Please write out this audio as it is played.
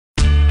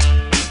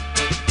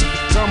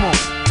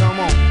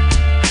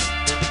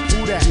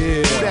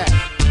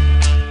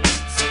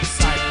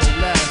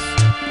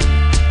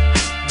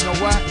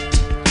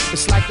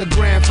the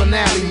grand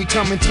finale. We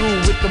coming through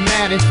with the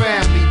Madden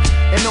family.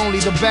 And only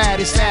the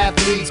baddest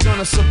athletes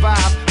gonna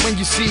survive. When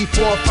you see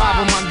 4 or 5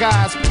 of my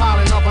guys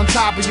piling up on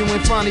top of you in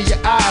front of your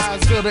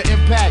eyes. Feel the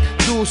impact,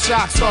 dual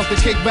shock starts to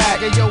kick back.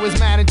 Hey yo, it's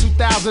Madden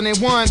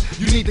 2001.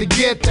 You need to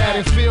get that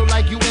and feel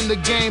like you in the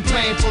game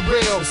playing for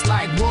real. It's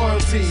like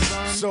royalty,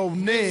 so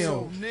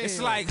nil.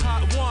 It's like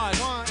Hut 1,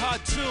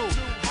 Hut 2,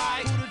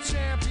 high. Who the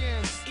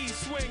champions?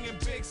 East swing and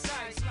big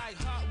sights like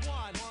Hut 1.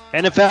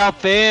 NFL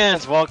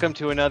fans, welcome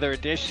to another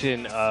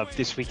edition of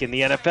This Week in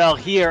the NFL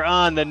here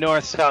on the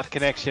North-South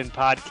Connection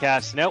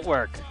Podcast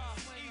Network.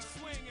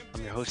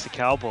 I'm your host, the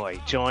Cowboy,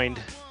 joined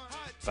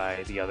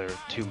by the other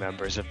 2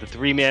 members of the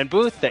 3-man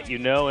booth that you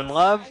know and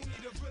love,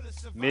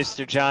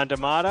 Mr. John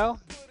D'Amato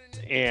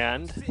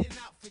and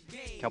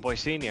Cowboy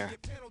Senior.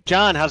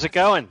 John, how's it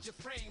going?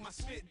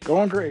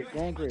 Going great.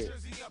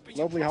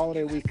 Lovely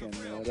holiday weekend.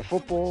 The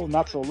football,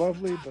 not so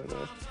lovely, but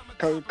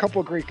a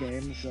couple of great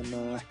games,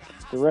 and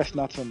the rest,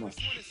 not so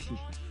much.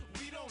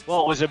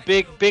 Well, it was a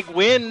big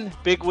win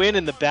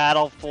in the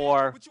battle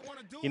for,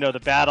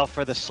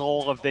 the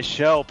soul of this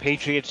show,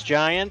 Patriots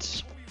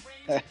Giants.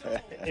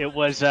 It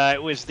was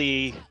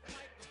the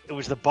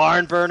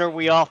barn burner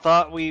we all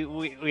thought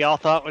we all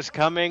thought was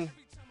coming.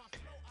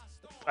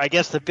 I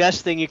guess the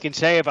best thing you can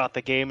say about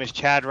the game is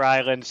Chad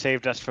Ryland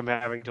saved us from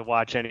having to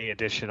watch any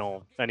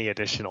additional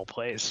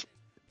plays.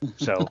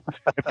 So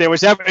if there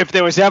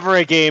was ever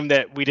a game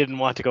that we didn't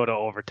want to go to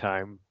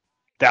overtime,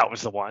 that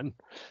was the one.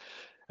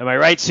 Am I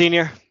right,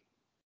 Senior?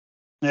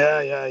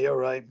 Yeah, you're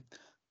right.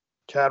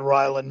 Chad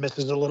Ryland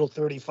misses a little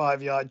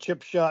 35-yard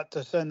chip shot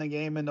to send the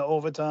game into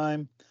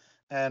overtime.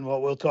 And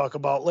what we'll talk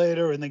about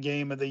later in the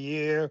game of the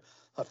year,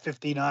 a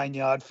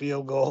 59-yard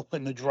field goal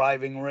in the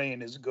driving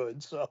rain is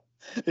good. So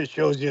it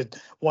shows you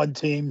one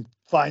team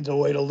finds a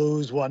way to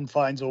lose, one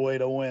finds a way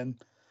to win.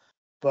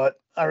 But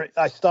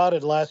I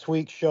started last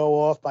week's show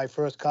off. My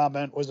first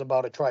comment was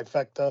about a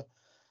trifecta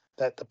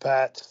that the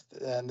Pats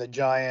and the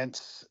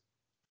Giants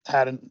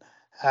hadn't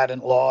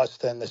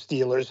lost and the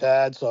Steelers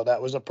had. So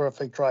that was a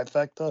perfect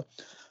trifecta.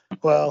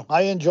 Well,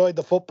 I enjoyed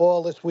the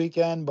football this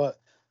weekend, but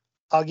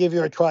I'll give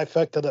you a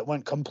trifecta that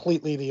went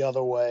completely the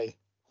other way.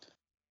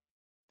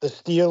 The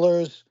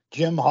Steelers,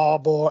 Jim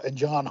Harbaugh, and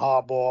John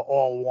Harbaugh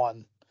all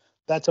won.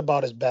 That's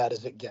about as bad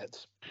as it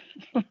gets.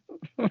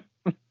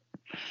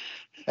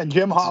 And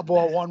Jim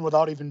Harbaugh won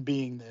without even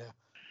being there.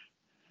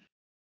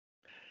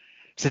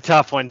 It's a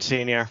tough one,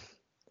 Senior.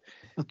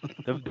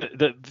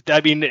 The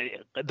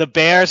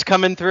Bears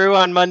coming through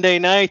on Monday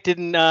night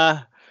didn't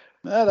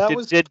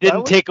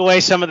take away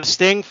some of the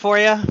sting for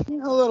you.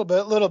 A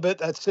little bit.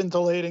 That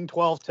scintillating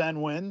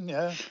 12-10 win,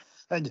 yeah.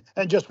 And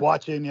just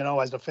watching,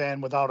 as a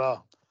fan without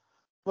a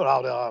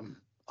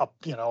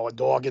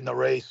dog in the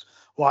race,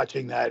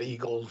 watching that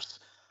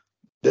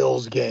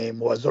Eagles-Bills game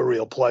was a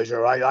real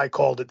pleasure. I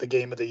called it the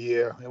game of the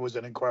year. It was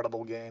an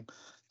incredible game.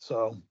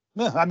 So,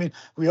 yeah, I mean,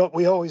 I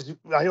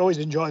always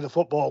enjoy the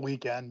football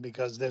weekend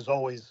because there's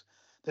always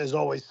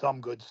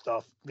some good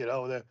stuff,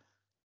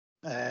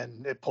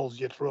 and it pulls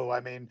you through. I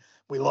mean,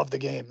 we love the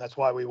game. That's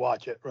why we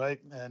watch it, right?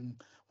 And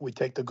we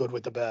take the good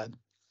with the bad.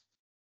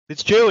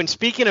 It's true. And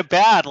speaking of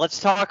bad, let's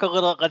talk a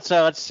little.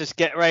 Let's just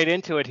get right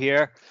into it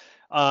here.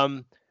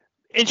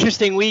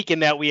 Interesting week in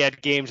that we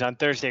had games on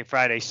Thursday,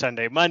 Friday,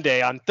 Sunday,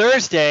 Monday. On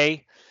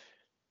Thursday,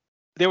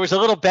 there was a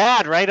little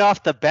bad right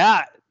off the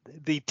bat.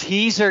 The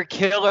teaser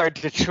killer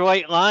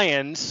Detroit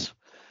Lions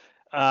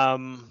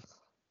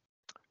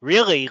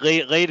really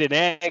laid an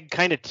egg.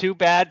 Kind of 2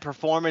 bad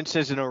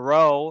performances in a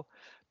row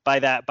by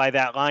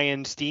that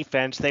Lions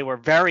defense. They were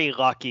very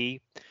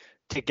lucky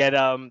to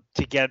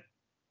get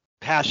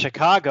past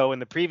Chicago in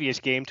the previous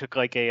game. Took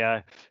like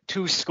a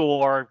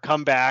 2-score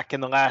comeback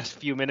in the last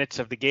few minutes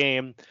of the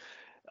game.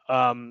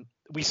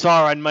 We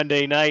saw on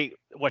Monday night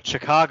what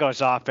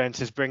Chicago's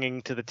offense is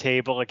bringing to the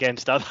table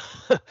against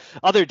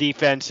other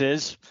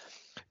defenses.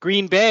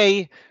 Green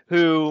Bay,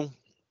 who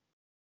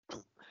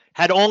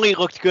had only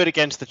looked good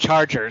against the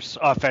Chargers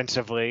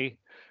offensively,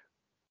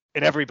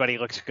 and everybody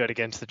looks good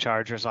against the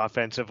Chargers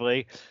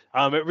offensively.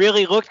 It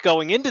really looked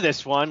going into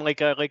this one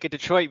like a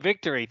Detroit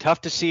victory.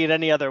 Tough to see it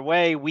any other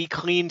way. We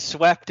clean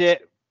swept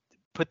it,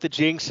 put the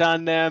jinx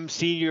on them.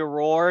 Senior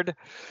roared.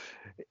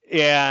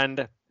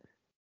 And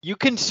you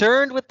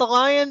concerned with the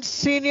Lions,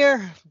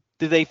 Senior?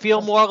 Do they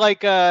feel more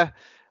like a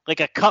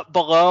cut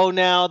below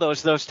now,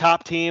 those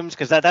top teams?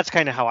 Because that's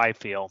kind of how I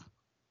feel.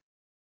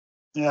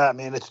 Yeah, I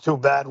mean, it's 2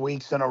 bad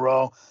weeks in a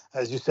row.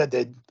 As you said,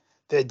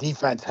 their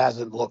defense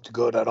hasn't looked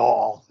good at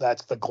all.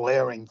 That's the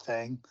glaring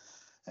thing.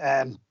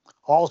 And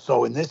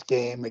also in this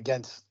game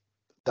against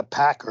the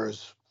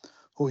Packers,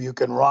 who you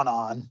can run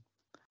on,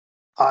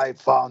 I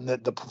found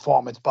that the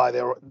performance by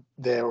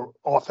their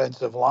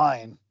offensive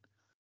line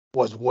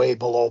was way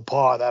below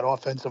par. That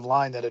offensive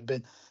line that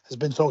has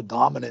been so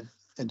dominant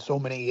in so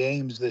many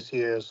games this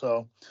year.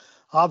 So,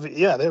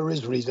 there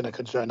is reason to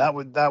concern.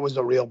 That was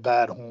a real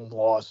bad home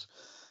loss.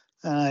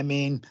 I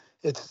mean,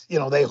 it's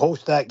they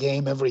host that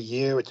game every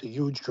year. It's a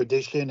huge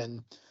tradition,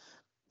 and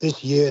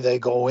this year they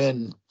go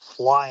in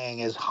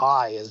flying as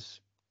high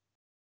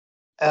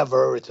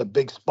ever. It's a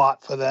big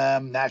spot for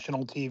them,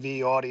 national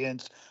TV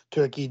audience,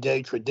 Turkey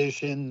Day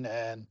tradition,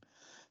 and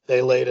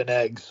they laid an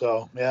egg.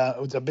 So, yeah, it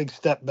was a big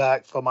step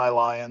back for my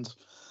Lions.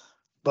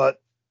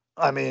 But,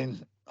 I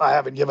mean, I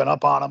haven't given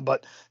up on them,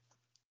 but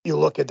you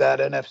look at that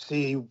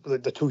NFC,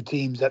 the two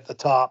teams at the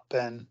top,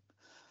 and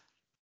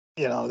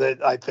that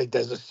I think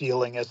there's a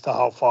ceiling as to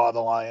how far the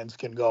Lions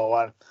can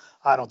go.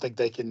 I don't think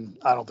they can.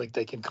 I don't think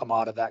they can come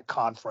out of that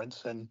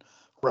conference and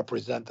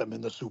represent them in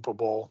the Super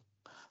Bowl.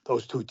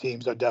 Those two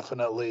teams are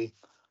definitely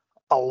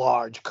a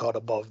large cut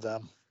above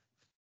them.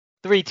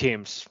 3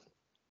 teams.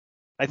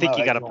 I think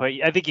you got to Well,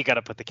 put. I think you got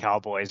to put the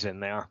Cowboys in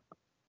there.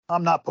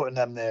 I'm not putting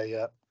them there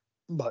yet,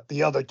 but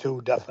the other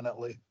two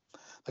definitely.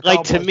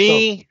 To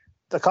me,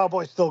 the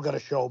Cowboys still got to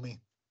show me.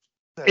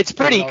 It's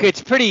pretty.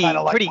 It's pretty. Kind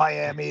of like pretty,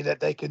 Miami that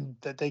they can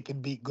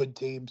beat good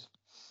teams.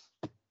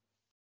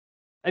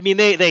 I mean,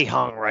 they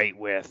hung right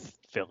with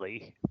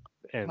Philly,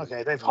 and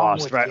okay, they've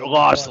lost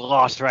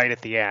right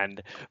at the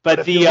end. But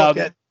if you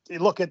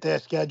look at their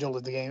schedule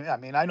of the game, I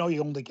mean, I know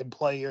you only can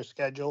play your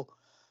schedule,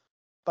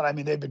 but I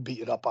mean they've been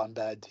beaten up on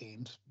bad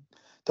teams.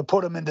 To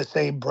put them in the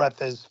same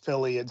breath as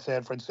Philly and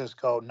San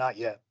Francisco, not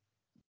yet.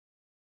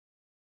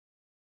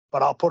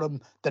 But I'll put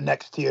them the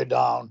next tier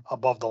down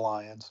above the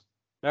Lions.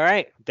 All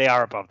right, they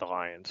are above the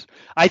Lions.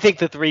 I think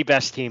the 3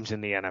 best teams in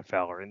the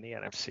NFL are in the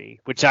NFC,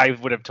 which I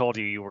would have told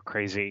you were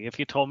crazy if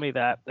you told me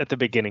that at the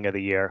beginning of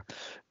the year.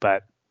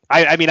 But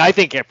I mean, I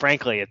think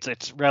frankly,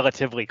 it's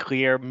relatively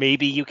clear.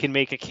 Maybe you can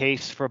make a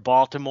case for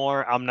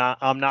Baltimore. I'm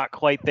not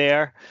quite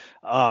there.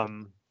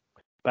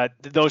 But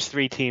those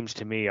 3 teams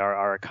to me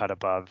are a cut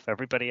above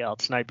everybody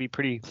else, and I'd be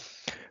pretty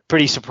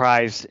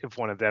surprised if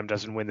one of them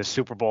doesn't win the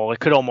Super Bowl. It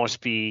could almost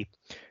be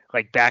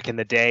like back in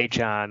the day,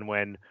 John,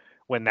 when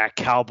that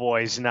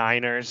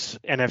Cowboys-Niners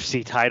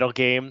NFC title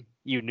game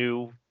you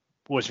knew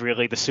was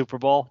really the Super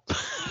Bowl.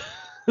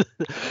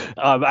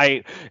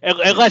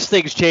 Unless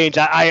things change,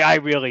 I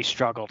really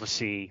struggle to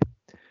see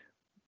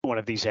one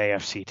of these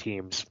AFC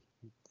teams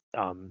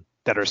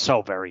that are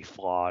so very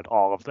flawed,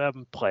 all of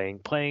them playing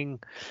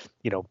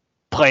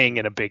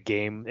in a big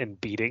game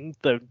and beating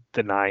the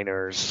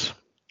Niners,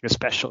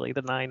 especially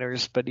the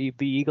Niners, but the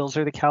Eagles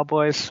or the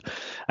Cowboys.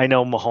 I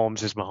know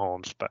Mahomes is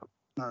Mahomes, but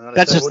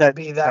that's just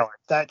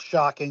that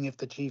shocking if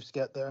the Chiefs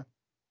get there.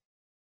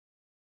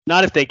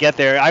 Not if they get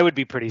there. I would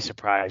be pretty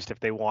surprised if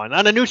they won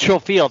on a neutral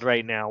field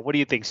right now. What do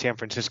you think San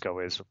Francisco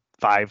is?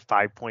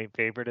 5-point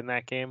favorite in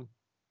that game,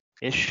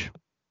 ish.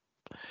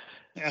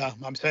 Yeah,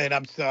 I'm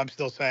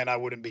still saying I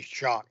wouldn't be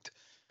shocked,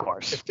 of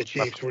course, if the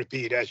Chiefs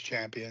repeat as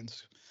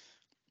champions.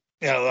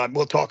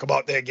 We'll talk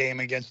about their game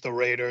against the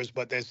Raiders,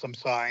 but there's some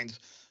signs.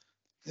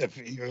 If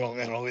in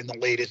the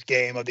latest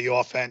game of the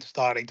offense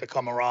starting to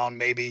come around,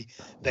 maybe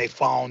they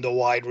found a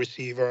wide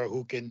receiver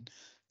who can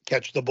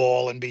catch the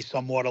ball and be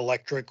somewhat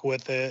electric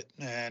with it.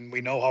 And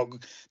we know how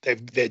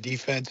their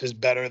defense is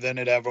better than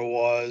it ever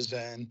was,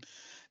 and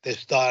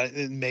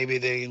maybe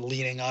they're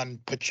leaning on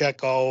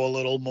Pacheco a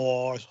little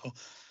more. So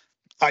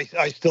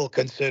I still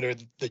consider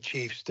the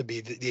Chiefs to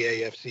be the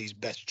AFC's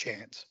best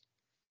chance.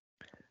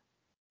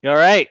 All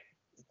right,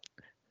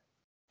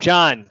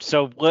 John.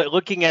 So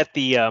looking at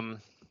the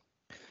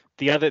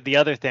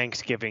other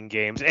Thanksgiving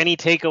games, any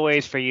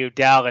takeaways for you?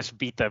 Dallas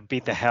beat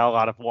the hell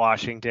out of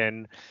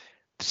Washington.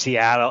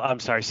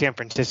 San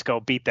Francisco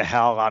beat the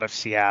hell out of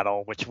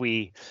Seattle, which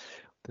we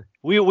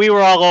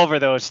were all over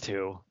those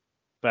two.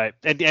 But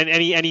and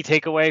any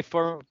takeaway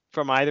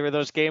from either of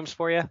those games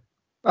for you?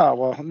 Oh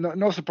well,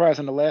 no surprise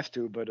in the last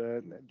two, but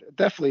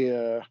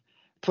definitely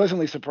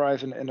pleasantly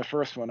surprised in the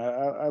first one.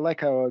 I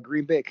like how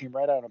Green Bay came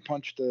right out and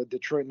punched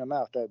Detroit in the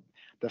mouth. That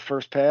the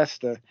first pass,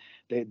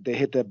 they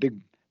hit that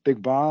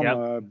big bomb.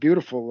 Yep.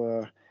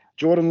 Beautiful.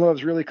 Jordan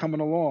Love's really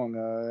coming along.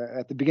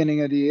 At the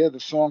beginning of the year,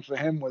 the song for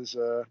him was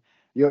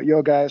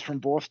your guys from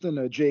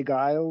Boston, Jay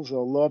Giles,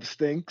 Love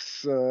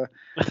Stinks.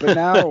 But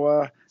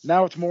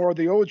now it's more of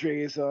the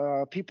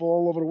OJs. People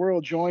all over the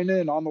world join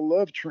in on the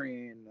love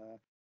train.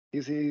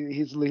 He's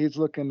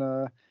looking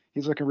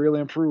really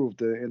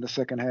improved in the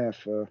second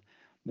half.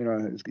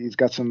 He's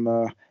got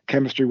some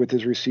chemistry with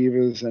his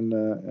receivers, and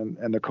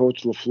the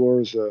coach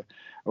LaFleur's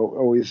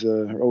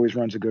always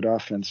runs a good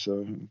offense.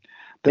 So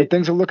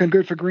things are looking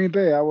good for Green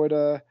Bay. I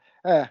would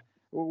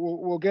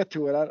we'll get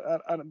to it.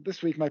 I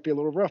this week might be a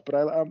little rough, but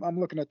I'm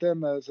looking at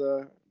them as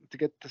to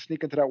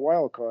sneak into that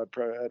wild card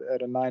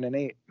at a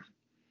 9-8.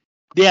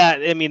 Yeah,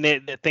 I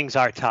mean things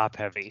are top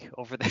heavy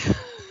over there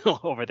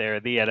over there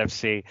in the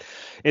NFC.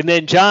 And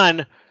then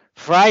John,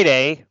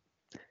 Friday,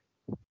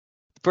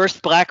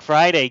 first Black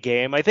Friday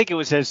game. I think it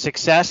was a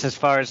success as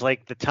far as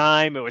like the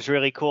time. It was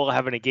really cool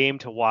having a game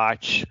to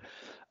watch.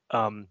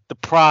 The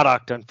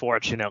product,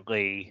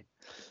 unfortunately,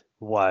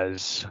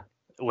 was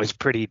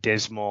pretty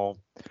dismal.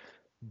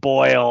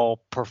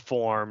 Boyle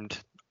performed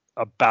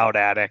about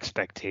at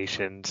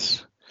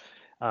expectations.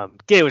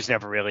 It was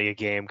never really a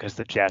game because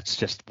the Jets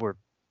just were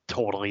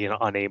totally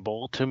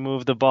unable to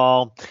move the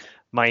ball.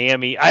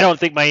 Miami, I don't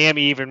think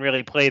Miami even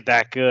really played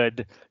that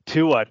good.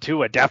 Tua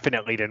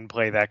definitely didn't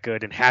play that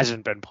good and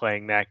hasn't been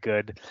playing that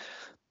good.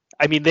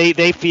 I mean,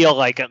 they feel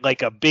like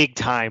a big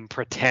time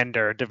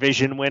pretender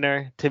division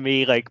winner to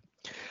me. Like,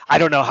 I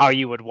don't know how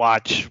you would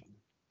watch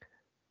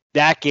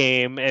that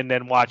game and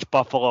then watch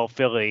Buffalo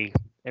Philly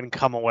and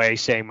come away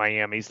saying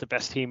Miami's the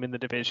best team in the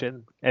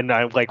division. And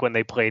I like when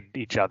they played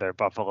each other,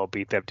 Buffalo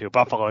beat them too.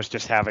 Buffalo's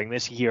just having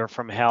this year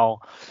from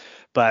hell,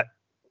 but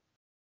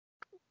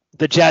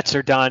the Jets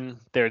are done.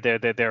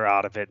 They're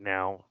out of it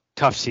now.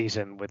 Tough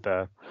season with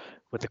the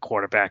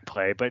quarterback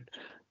play. But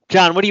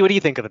John, what do you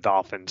think of the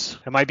Dolphins?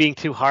 Am I being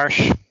too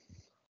harsh?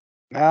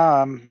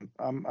 Nah,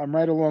 I'm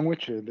right along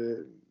with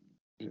you.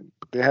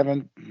 They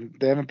haven't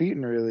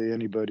beaten really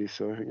anybody,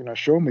 so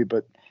show me.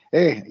 But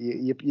hey,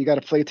 you got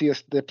to play to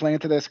they're playing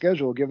to their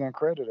schedule. Give them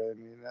credit. I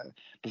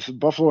mean,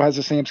 Buffalo has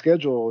the same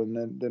schedule,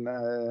 and then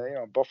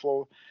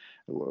Buffalo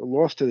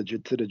lost to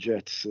the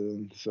Jets,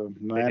 so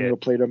Miami will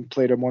play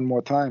them one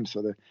more time.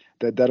 So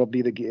that'll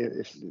be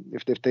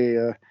if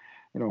they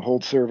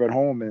hold serve at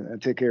home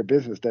and take care of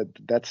business.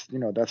 That's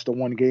the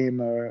one game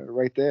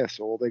right there.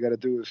 So all they got to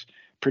do is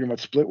pretty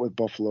much split with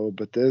Buffalo.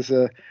 But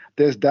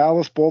there's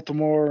Dallas,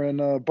 Baltimore,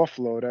 and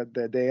Buffalo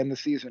that they end the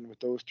season with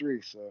those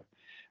three. So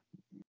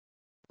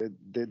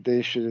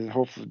they should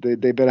hopefully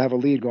they better have a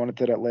lead going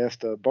into that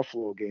last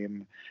Buffalo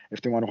game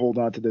if they want to hold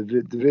on to the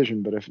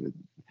division. But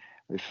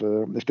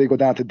if they go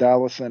down to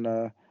Dallas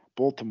and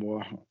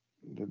Baltimore,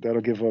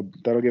 that'll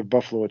give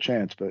Buffalo a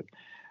chance. But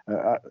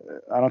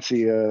I don't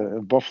see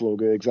Buffalo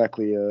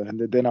exactly.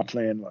 They're not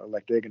playing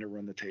like they're going to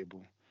run the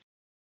table.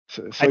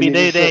 So I mean,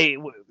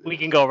 we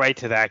can go right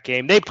to that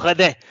game. They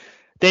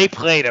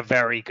played a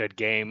very good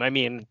game. I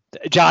mean,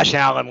 Josh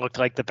Allen looked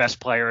like the best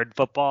player in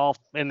football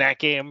in that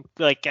game.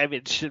 Like, I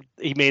mean,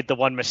 he made the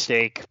one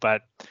mistake,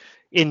 but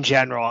in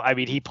general, I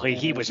mean,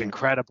 he was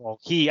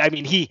incredible. He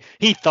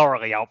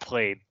thoroughly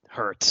outplayed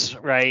Hurts,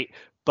 right?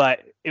 But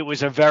it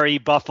was a very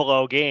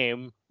Buffalo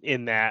game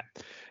in that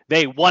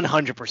they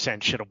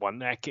 100% should have won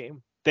that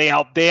game. They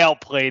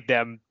outplayed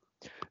them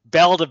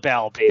bell to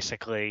bell,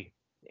 basically,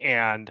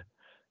 and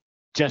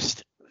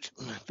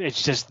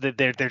it's just that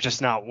they're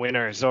just not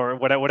winners, or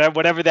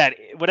whatever that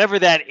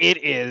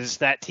it is.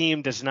 That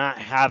team does not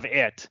have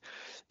it,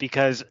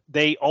 because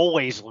they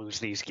always lose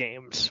these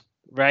games,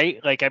 right?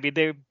 Like, I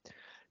mean,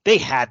 they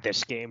had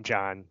this game,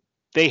 John.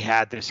 They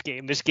had this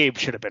game. This game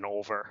should have been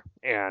over,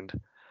 and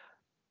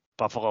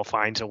Buffalo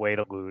finds a way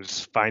to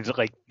lose.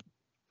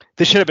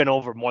 This should have been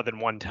over more than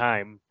one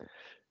time.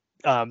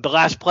 The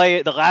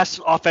last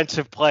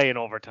offensive play in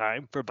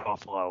overtime for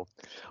Buffalo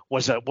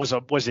was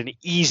an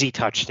easy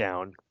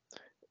touchdown,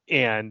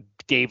 and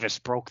Davis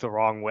broke the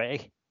wrong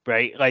way,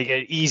 right? Like,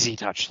 an easy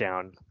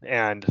touchdown,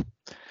 and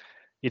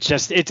it's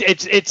just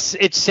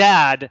it's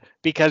sad,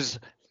 because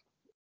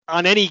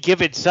on any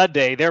given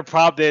Sunday they're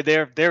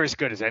as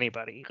good as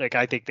anybody. Like,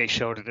 I think they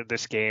showed it in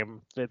this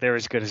game that they're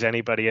as good as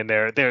anybody, and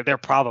they're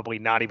probably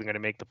not even going to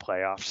make the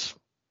playoffs.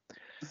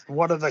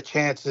 What are the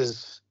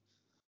chances?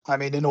 I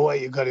mean, in a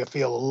way, you got to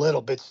feel a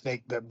little bit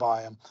snake bit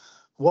by him.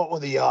 What were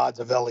the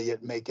odds of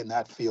Elliott making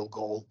that field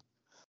goal?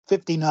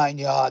 59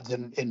 yards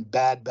in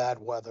bad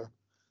weather.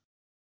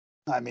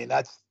 I mean,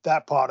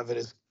 that part of it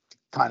is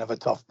kind of a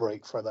tough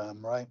break for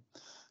them, right?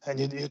 And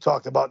you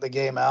talked about the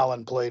game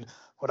Allen played.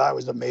 What I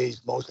was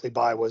amazed mostly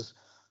by was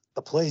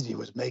the plays he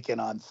was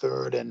making on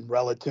third and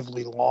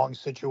relatively long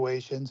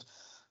situations.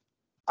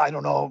 I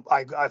don't know.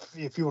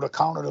 If you would have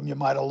counted them, you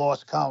might have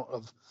lost count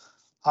of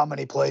how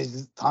many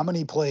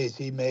plays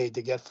he made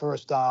to get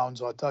first downs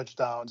or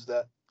touchdowns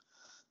that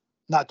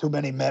not too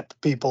many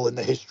people in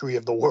the history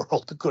of the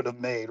world could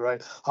have made,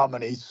 right? How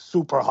many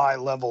super high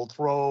level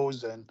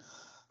throws and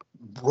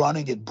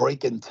running and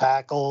breaking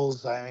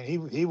tackles. I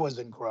mean, he was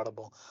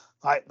incredible.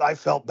 I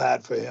felt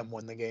bad for him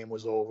when the game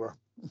was over.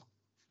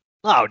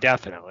 Oh,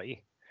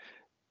 definitely.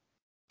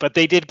 But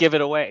they did give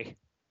it away.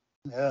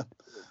 Yeah.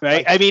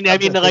 Right. I mean,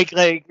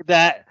 like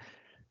that.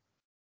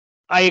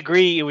 I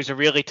agree. It was a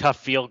really tough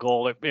field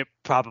goal. It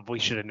probably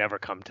should have never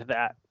come to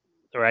that,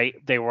 right?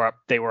 They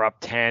were up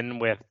 10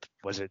 with,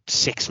 was it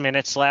 6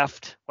 minutes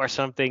left or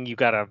something? You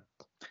gotta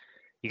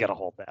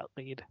hold that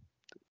lead.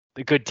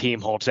 The good team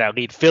holds that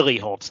lead. Philly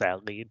holds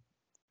that lead,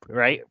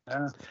 right?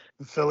 Yeah.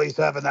 Philly's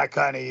having that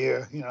kind of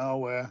year,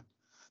 where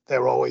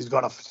they're always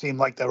gonna seem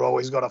like they're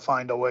always gonna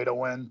find a way to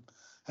win,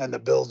 and the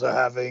Bills are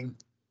having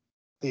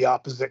the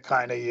opposite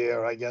kind of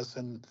year, I guess,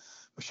 and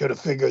we should have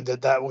figured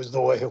that was the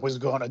way it was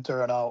going to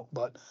turn out.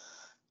 But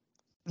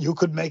you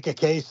could make a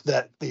case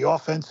that the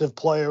offensive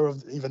player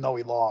even though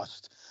he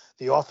lost,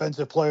 the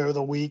offensive player of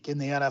the week in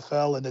the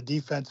NFL and the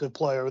defensive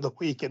player of the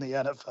week in the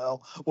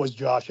NFL was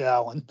Josh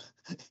Allen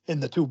in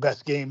the two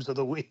best games of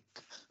the week.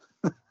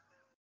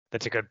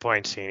 That's a good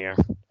point, Senior.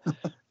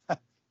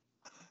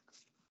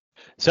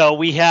 So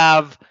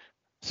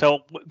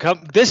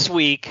this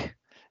week,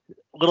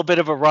 a little bit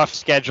of a rough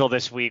schedule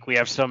this week. We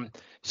have some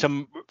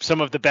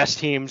of the best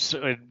teams.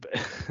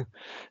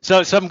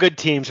 So some good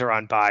teams are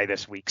on bye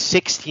this week.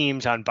 6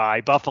 teams on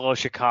bye: Buffalo,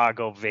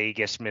 Chicago,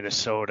 Vegas,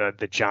 Minnesota,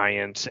 the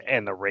Giants,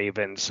 and the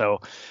Ravens. So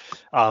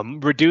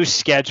reduced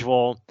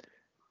schedule.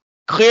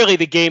 Clearly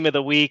the game of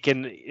the week,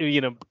 and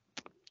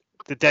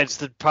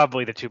That's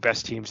probably the two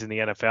best teams in the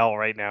NFL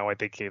right now. I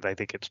think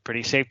it's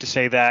pretty safe to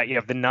say that. You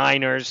have the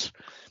Niners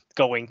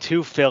going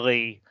to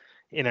Philly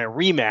in a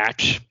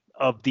rematch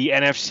of the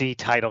NFC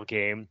title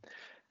game.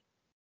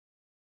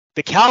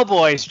 The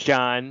Cowboys,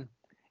 John,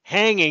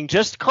 hanging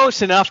just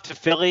close enough to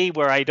Philly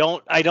where I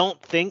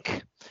don't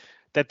think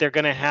that they're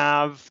going to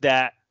have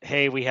that,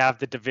 hey, we have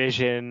the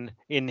division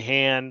in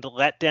hand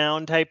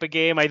letdown type of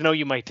game. I know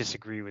you might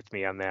disagree with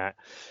me on that,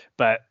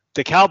 but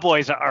the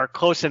Cowboys are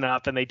close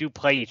enough, and they do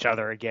play each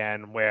other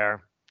again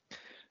where,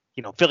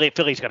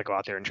 Philly's got to go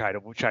out there and try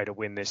to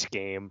win this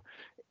game.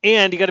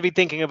 And you got to be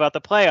thinking about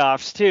the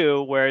playoffs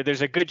too, where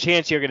there's a good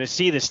chance you're going to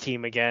see this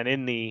team again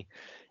in the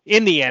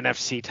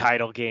NFC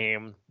title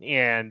game.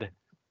 And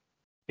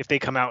if they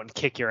come out and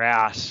kick your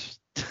ass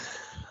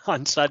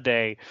on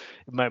Sunday,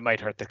 it might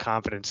hurt the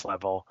confidence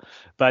level.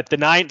 But the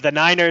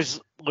Niners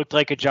looked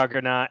like a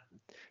juggernaut.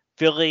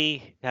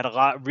 Philly had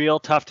a real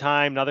tough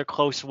time, another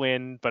close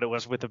win, but it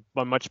was with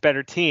a much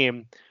better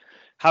team.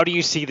 How do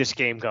you see this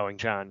game going,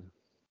 John?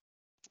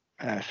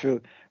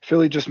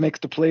 Philly just makes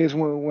the plays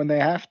when they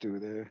have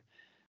to.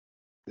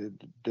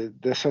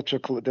 They're such a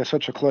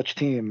clutch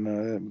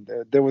team.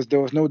 There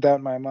was no doubt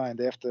in my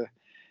mind after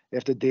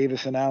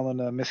Davis and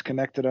Allen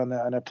misconnected on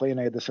that play and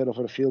they had to settle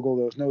for the field goal.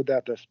 There was no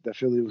doubt that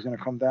Philly was going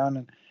to come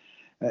down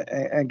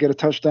and get a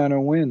touchdown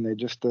and win. They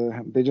just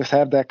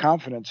have that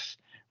confidence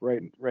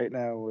right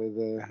now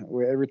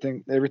with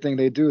everything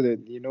they do.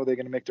 That they're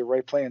going to make the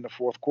right play in the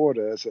fourth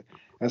quarter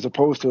as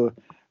opposed to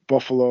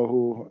Buffalo,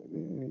 who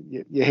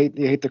you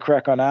hate to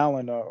crack on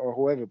Allen or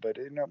whoever, but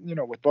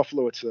with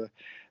Buffalo it's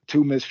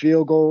two missed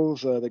field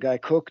goals. The guy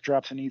Cook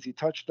drops an easy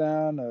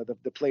touchdown.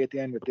 The play at the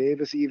end with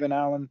Davis, even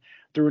Allen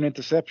threw an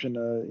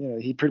interception.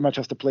 He pretty much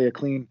has to play a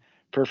clean,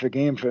 perfect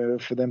game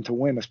for them to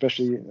win,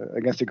 especially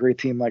against a great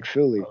team like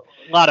Philly.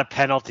 A lot of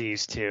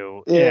penalties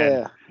too.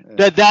 Yeah.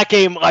 That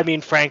game, I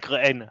mean, frankly,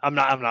 and I'm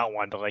not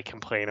one to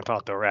complain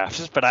about the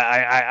refs, but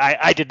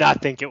I did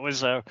not think it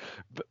was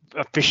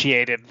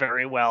officiated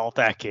very well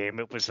that game.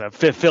 It was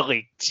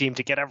Philly seemed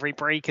to get every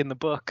break in the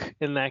book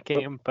in that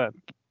game, but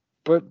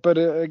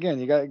again,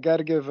 you got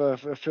to give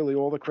Philly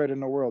all the credit in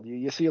the world.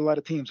 You see a lot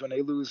of teams when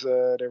they lose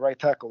their right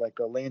tackle, like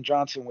Lane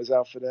Johnson was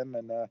out for them,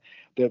 and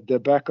their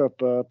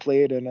backup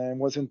played and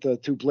wasn't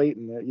too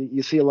blatant.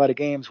 You see a lot of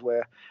games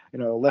where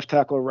left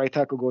tackle or right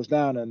tackle goes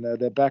down, and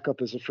their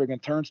backup is a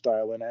friggin'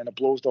 turnstile, and it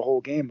blows the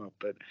whole game up.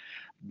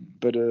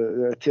 But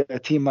a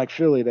team like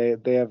Philly,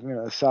 they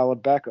have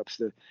solid backups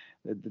that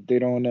they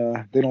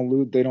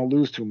don't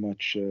lose too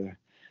much.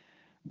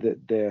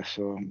 There,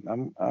 so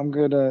I'm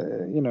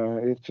gonna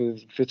if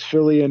it's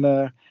Philly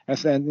and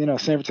San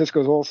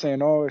Francisco's all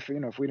saying, oh, if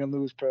we didn't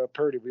lose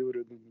Purdy, we would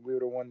have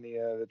won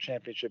the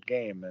championship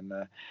game, and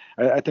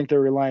I think they're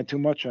relying too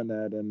much on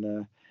that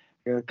and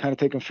kind of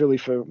taking Philly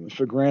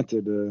for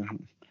granted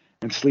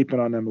and sleeping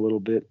on them a little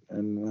bit,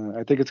 and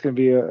I think it's going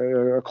to be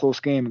a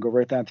close game and go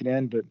right down to the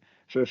end, but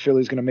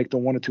Philly's going to make the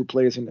one or two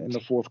plays in the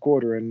fourth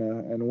quarter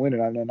and win it,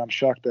 and I'm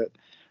shocked that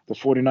the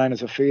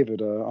 49ers are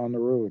favored on the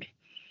road.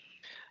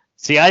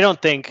 See, I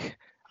don't think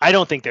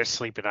they're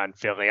sleeping on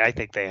Philly. I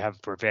think they have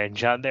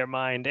revenge on their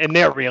mind, and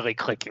they're really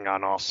clicking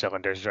on all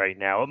cylinders right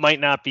now. It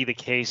might not be the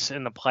case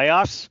in the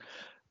playoffs,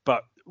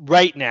 but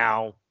right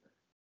now,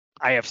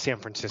 I have San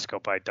Francisco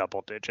by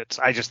double digits.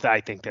 I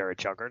think they're a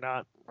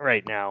juggernaut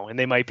right now, and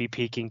they might be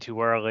peaking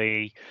too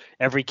early.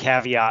 Every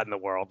caveat in the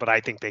world, but I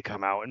think they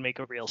come out and make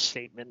a real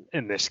statement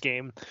in this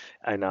game.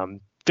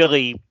 And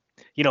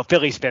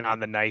Philly's been on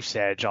the knife's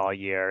edge all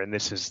year, and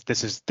this is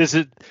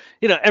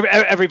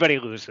everybody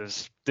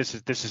loses. This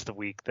is the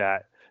week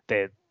that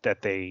they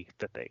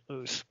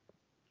lose.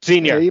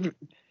 Senior. Yeah,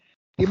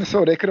 even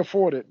so, they could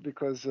afford it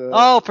because.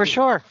 For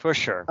sure.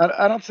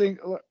 I don't think,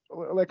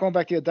 like going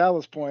back to your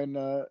Dallas point,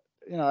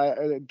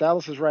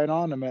 Dallas is right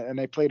on them, and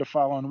they play the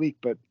following week.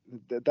 But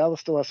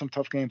Dallas still has some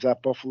tough games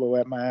at Buffalo,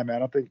 at Miami.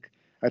 I think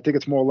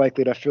it's more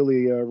likely that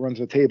Philly runs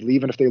the table,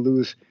 even if they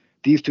lose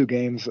these two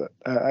games.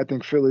 I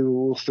think Philly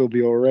will still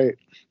be all right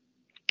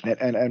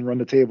and run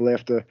the table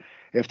after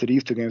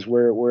these two games.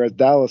 Whereas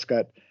Dallas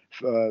got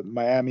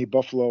Miami,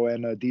 Buffalo,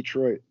 and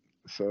Detroit,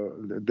 so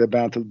they're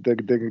bound to they're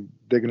going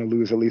to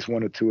lose at least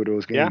one or two of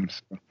those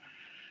games. Yeah.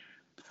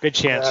 Good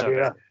chance of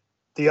it.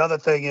 The other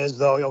thing is,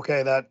 though,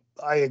 that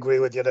I agree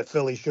with you that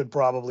Philly should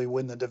probably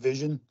win the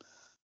division,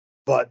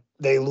 but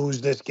they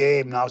lose this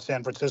game. Now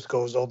San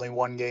Francisco is only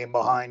one game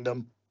behind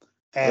them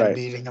and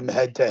beating them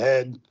head to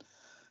head.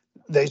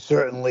 They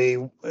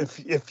certainly,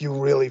 if you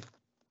really,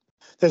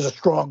 there's a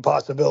strong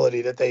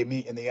possibility that they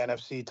meet in the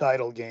NFC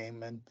title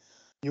game, and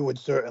you would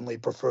certainly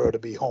prefer to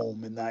be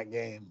home in that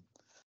game.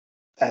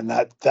 And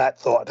that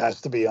thought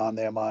has to be on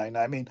their mind.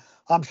 I mean,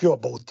 I'm sure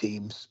both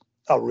teams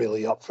are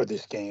really up for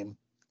this game,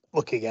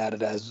 looking at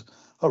it as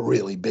a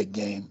really big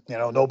game.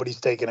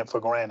 Nobody's taking it for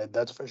granted,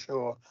 that's for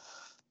sure.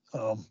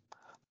 I'm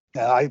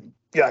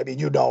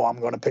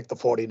going to pick the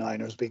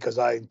 49ers because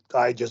I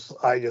just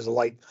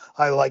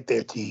like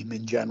their team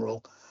in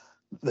general.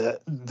 There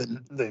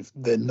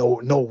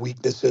no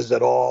weaknesses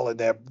at all, and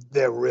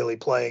they're really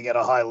playing at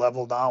a high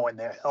level now, and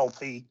they're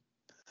healthy,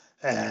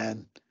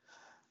 And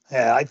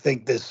yeah, I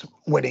think this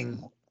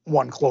winning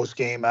one close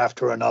game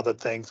after another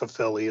thing for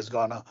Philly is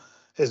gonna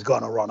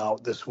run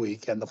out this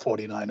week, and the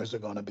 49ers are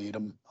gonna beat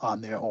them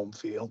on their home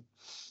field.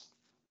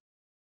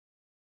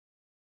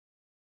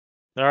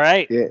 All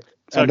right. Yeah.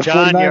 So And the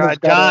John,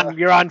 49ers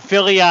you're on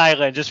Philly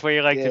Island, just where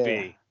you like to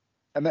be.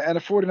 And the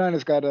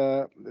 49ers got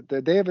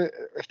they have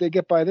if they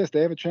get by this,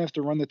 they have a chance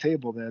to run the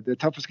table. The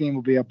toughest game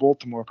will be at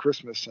Baltimore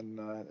Christmas, and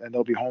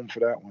they'll be home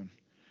for that one.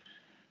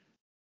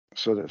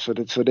 So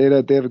they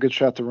have a good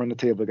shot to run the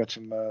table.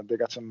 They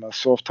got some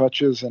soft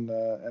touches, and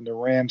the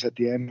Rams at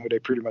the end where they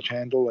pretty much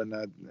handle, and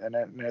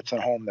it's at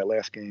home that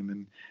last game.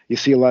 And you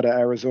see a lot of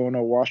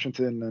Arizona,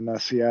 Washington,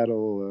 and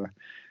Seattle.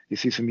 You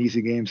see some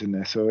easy games in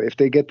there. So if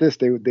they get this,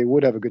 they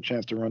would have a good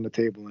chance to run the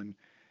table and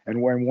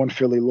win one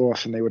Philly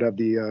loss, and they would have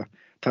the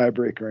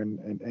tiebreaker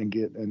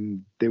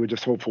and they would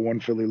just hope for one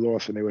Philly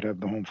loss, and they would have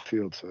the home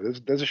field. So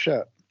there's a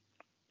shot.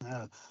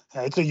 Yeah,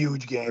 it's a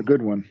huge game. A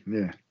good one,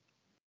 yeah.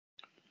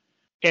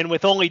 And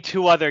with only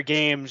 2 other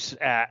games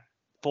at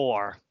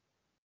 4,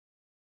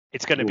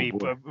 it's going to be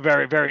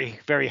very, very,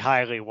 very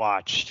highly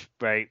watched,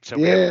 right? So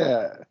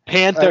yeah,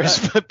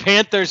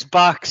 Panthers,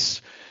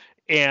 Bucks,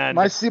 and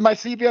my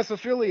CBS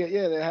affiliate,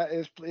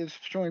 is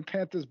showing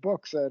Panthers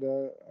Bucks at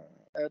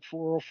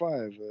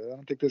 4:05. I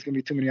don't think there's going to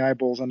be too many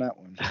eyeballs on that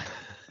one.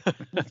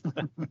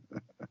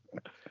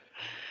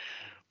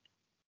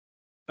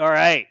 All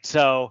right,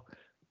 so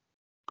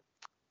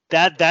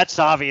that's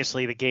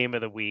obviously the game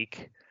of the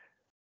week.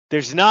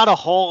 There's not a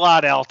whole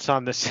lot else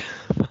on this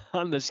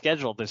on the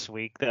schedule this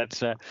week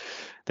that's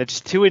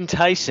too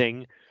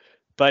enticing.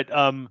 But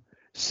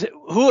so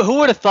who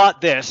would have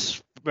thought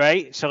this,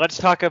 right? So let's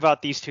talk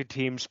about these 2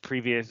 teams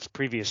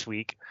previous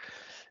week.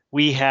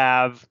 We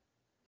have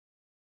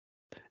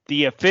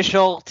the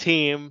official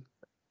team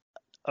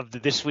of the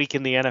This Week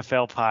in the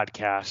NFL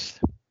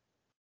podcast.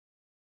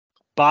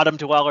 Bottom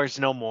dwellers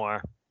no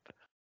more.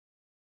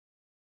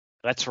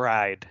 Let's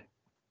ride.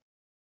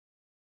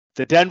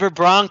 The Denver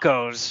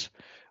Broncos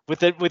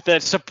with a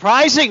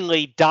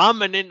surprisingly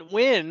dominant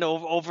win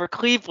over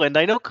Cleveland.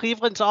 I know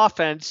Cleveland's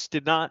offense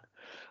did not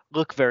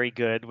look very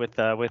good with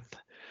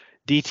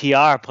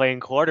DTR playing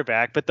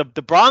quarterback, but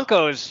the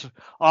Broncos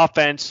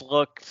offense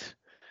looked,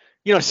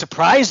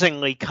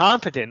 surprisingly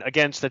competent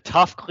against a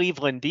tough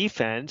Cleveland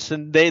defense,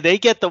 and they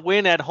get the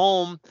win at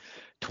home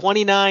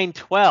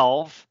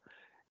 29-12.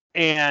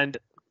 And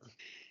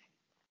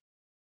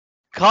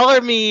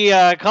color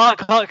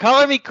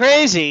me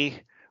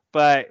crazy,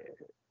 but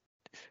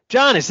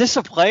John, is this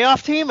a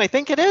playoff team? I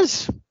think it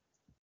is.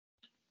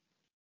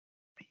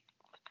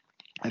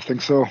 I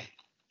think so.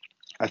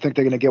 I think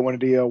they're going to get one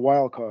of the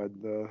wild card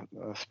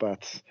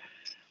spots.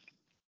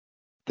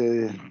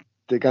 They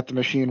got the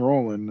machine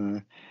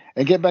rolling.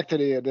 And getting back to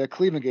the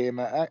Cleveland game,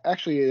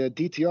 actually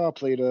DTR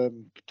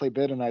played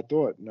better than I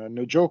thought.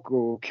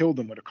 Njoku killed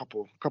them with a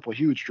couple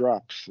huge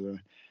drops.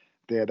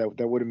 That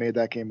would have made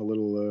that game a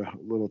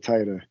little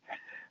tighter.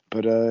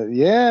 But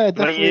yeah,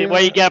 definitely.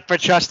 What you get for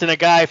trusting a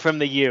guy from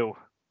the U?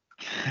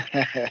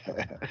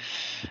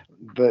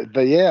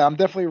 but yeah, I'm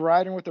definitely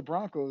riding with the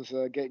Broncos,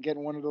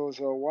 getting one of those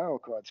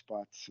wild card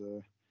spots.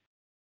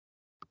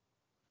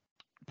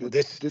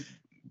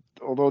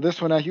 Although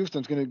this one at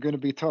Houston's going to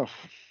be tough.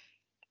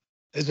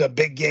 There's a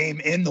big game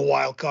in the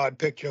wild card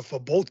picture for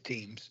both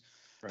teams.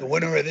 Right. The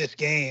winner of this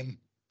game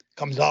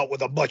comes out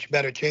with a much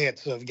better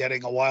chance of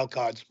getting a wild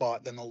card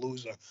spot than the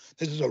loser.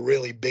 This is a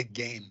really big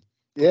game.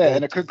 Yeah,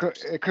 and it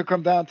could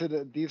come down to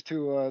these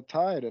 2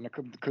 tied, and it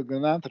could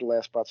come down to the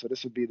last spot. So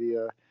this would be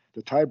the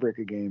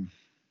tiebreaker game.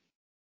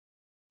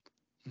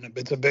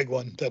 It's a big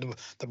one.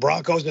 The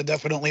Broncos are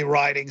definitely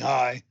riding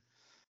high,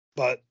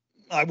 but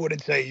I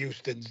wouldn't say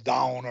Houston's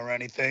down or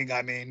anything.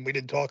 I mean, we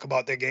didn't talk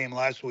about their game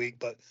last week,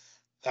 but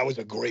that was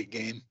a great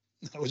game.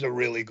 That was a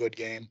really good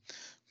game,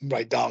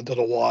 right down to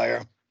the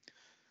wire.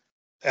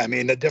 I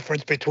mean, the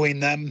difference between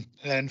them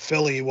and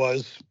Philly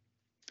was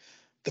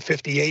the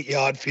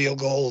 58-yard field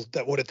goal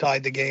that would have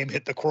tied the game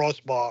hit the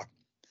crossbar.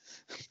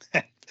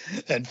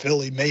 And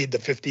Philly made the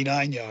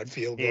 59-yard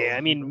field goal. Yeah,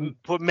 I mean,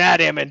 put Matt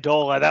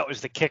Amendola, that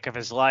was the kick of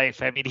his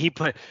life. I mean,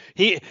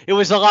 it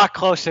was a lot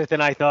closer than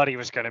I thought he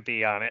was going to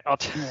be on it.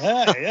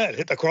 Yeah, it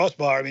hit the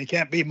crossbar. I mean, it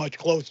can't be much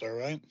closer,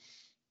 right?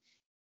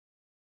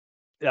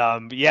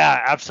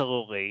 Yeah,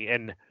 absolutely.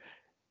 And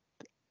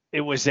it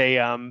was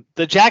the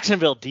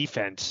Jacksonville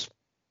defense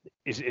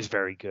is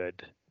very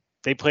good.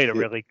 They played a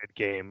really good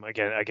game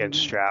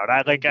against Stroud.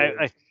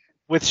 I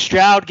with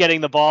Stroud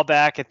getting the ball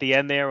back at the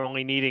end there,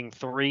 only needing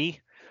 3.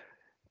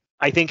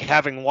 I think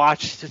having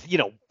watched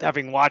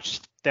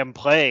them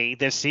play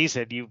this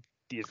season,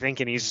 you're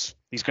thinking he's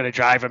going to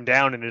drive him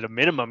down and at a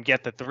minimum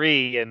get the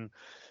 3. And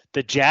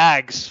the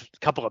Jags, a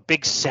couple of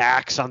big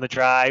sacks on the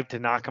drive to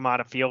knock him out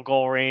of field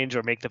goal range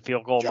or make the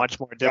field goal much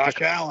more difficult.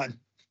 Josh Allen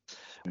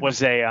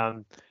was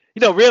a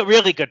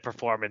really good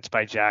performance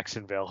by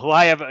Jacksonville, who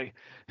I have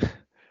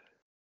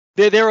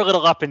they're a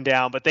little up and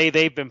down, but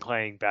they've been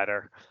playing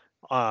better.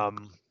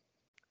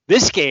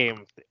 This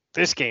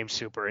game's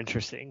super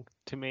interesting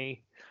to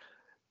me.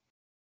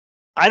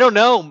 I don't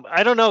know.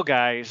 I don't know,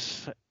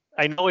 guys.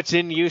 I know it's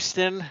in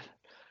Houston,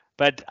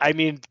 but I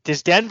mean,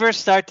 does Denver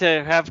start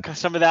to have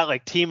some of that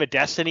like team of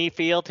destiny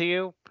feel to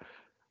you?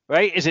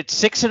 Right? Is it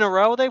 6 in a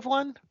row they've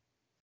won?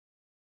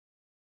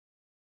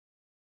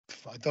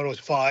 I thought it was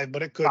 5,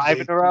 but it could Five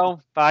be. in a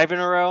row. 5 in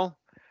a row.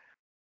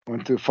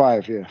 1 through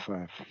 5, yeah,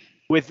 5.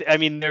 With, I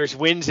mean, there's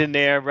wins in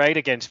there, right,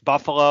 against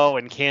Buffalo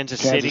and Kansas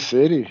City. Kansas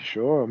City,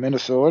 sure.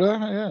 Minnesota,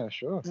 yeah,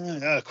 sure.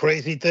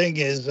 Crazy thing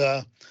is,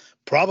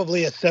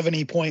 probably a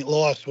 70-point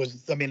loss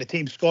was. I mean, a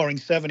team scoring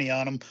 70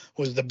 on them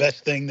was the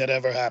best thing that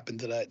ever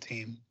happened to that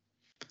team.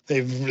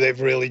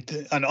 They've really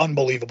an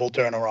unbelievable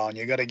turnaround.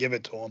 You got to give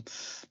it to them.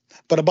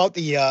 But about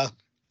the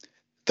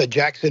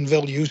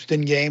Jacksonville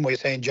Houston game, where you're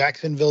saying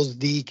Jacksonville's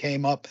D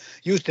came up.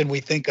 Houston, we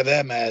think of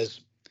them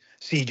as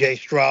C.J.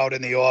 Stroud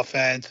in the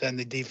offense, and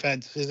the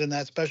defense isn't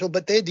that special,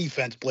 but their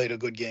defense played a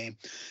good game.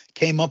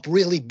 Came up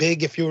really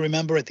big, if you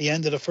remember, at the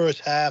end of the first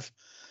half,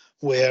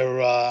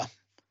 where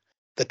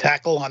the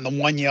tackle on the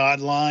 1-yard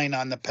line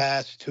on the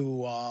pass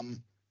to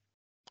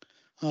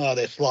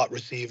their slot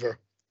receiver,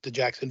 the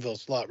Jacksonville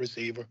slot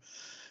receiver.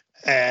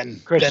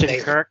 And Christian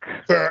then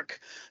Kirk,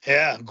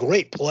 yeah,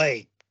 great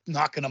play,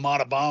 knocking them out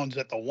of bounds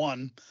at the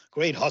 1.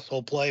 Great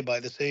hustle play by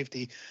the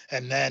safety.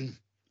 And then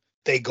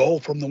they go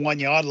from the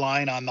 1-yard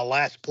line on the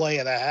last play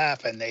of the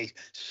half, and they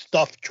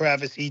stuffed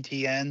Travis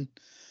Etienne.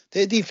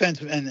 Their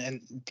defense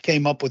and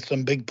came up with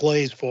some big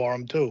plays for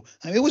them, too.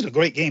 I mean, it was a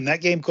great game.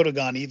 That game could have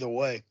gone either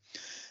way.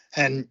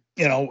 And,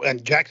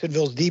 and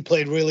Jacksonville's D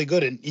played really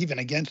good, and even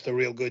against a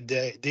real good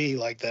D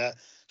like that,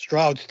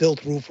 Stroud still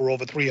threw for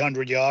over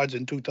 300 yards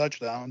and 2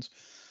 touchdowns.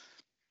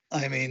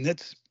 I mean,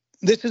 this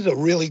is a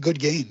really good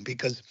game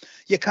because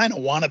you kind of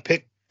want to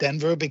pick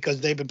Denver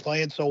because they've been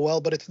playing so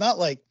well, but it's not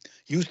like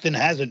Houston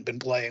hasn't been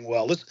playing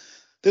well.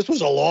 This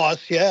was a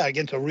loss, yeah,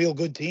 against a real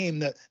good team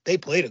that they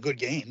played a good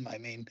game. I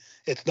mean,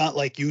 it's not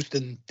like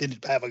Houston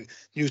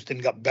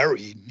got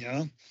buried,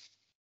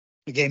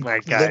 The game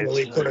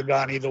literally could have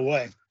gone either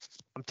way.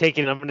 I'm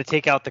going to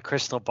take out the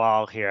crystal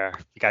ball here.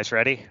 You guys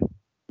ready?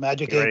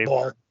 Magic 8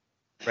 ball.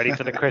 Ready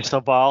for the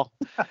crystal ball?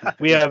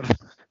 I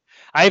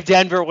have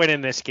Denver winning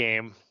this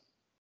game.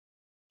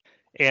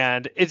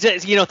 And it's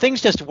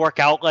things just work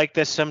out like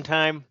this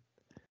sometime.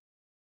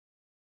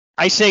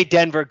 I say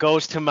Denver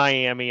goes to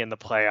Miami in the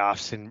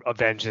playoffs and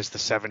avenges the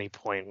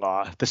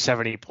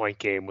 70-point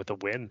game with a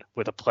win,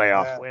 with a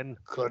playoff win.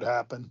 Could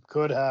happen.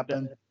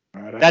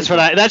 That's what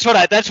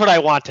I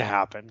want to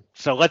happen.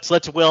 So let's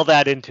will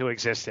that into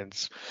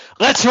existence.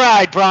 Let's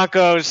ride,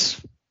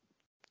 Broncos.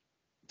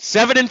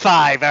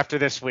 7-5 after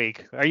this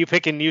week. Are you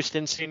picking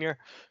Houston, Senior?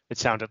 It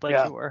sounded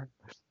like you were.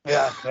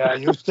 Yeah,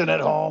 Houston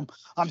at home.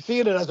 I'm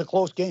seeing it as a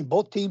close game.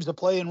 Both teams are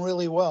playing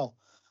really well.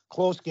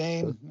 Close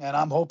game, and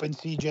I'm hoping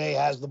CJ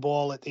has the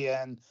ball at the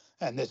end,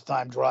 and this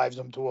time drives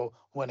them to a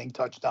winning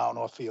touchdown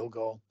or field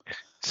goal.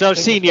 So,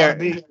 Senior,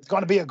 it's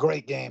going to be a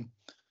great game.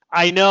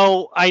 I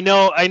know.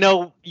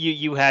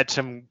 You had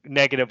some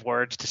negative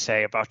words to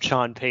say about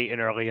Sean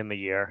Payton early in the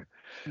year,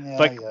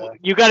 but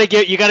you got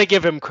to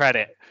give him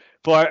credit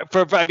for.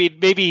 I mean,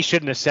 maybe he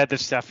shouldn't have said the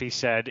stuff he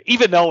said,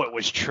 even though it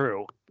was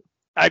true.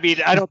 I mean,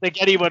 I don't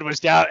think anyone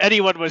was down.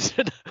 Anyone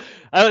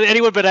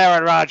but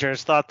Aaron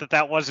Rodgers thought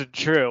that wasn't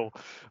true.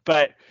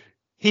 But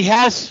he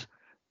has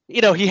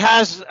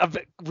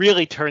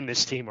really turned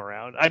this team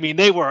around. I mean,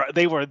 they were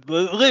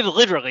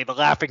literally the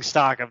laughing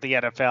stock of the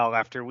NFL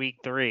after week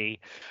 3,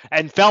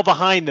 and fell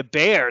behind the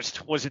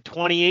Bears. Was it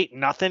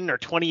 28-0 or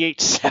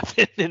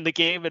 28-7 in the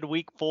game in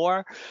week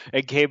 4,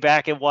 and came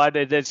back and won?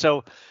 And then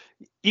so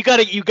you got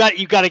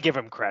to give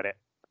him credit.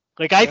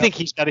 Like, I think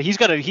he's got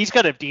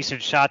a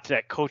decent shot to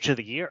that Coach of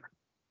the Year.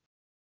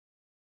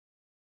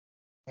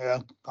 Yeah,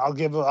 I'll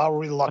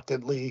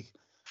reluctantly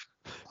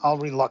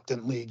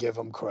give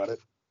him credit.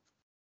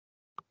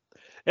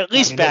 At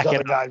least back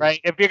it up,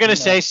 right? If you're going to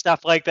say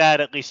stuff like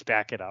that, at least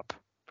back it up.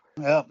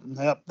 Yep.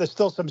 There's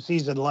still some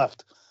season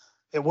left.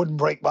 It wouldn't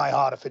break my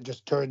heart if it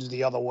just turns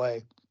the other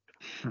way.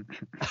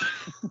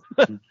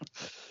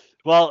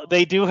 Well,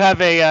 they do have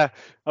a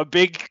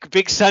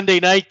big Sunday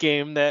night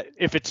game that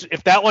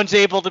if that one's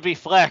able to be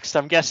flexed,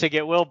 I'm guessing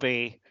it will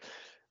be,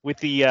 with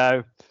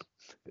the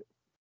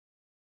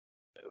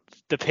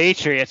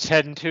Patriots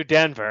heading to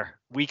Denver,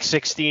 Week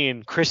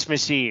 16,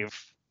 Christmas Eve.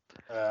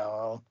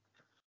 Well,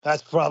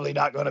 that's probably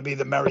not going to be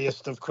the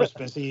merriest of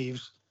Christmas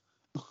Eves.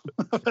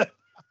 I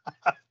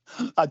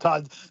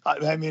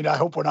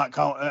hope we're not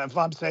counting. If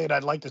I'm saying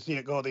I'd like to see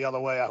it go the other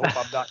way, I hope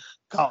I'm not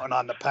counting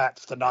on the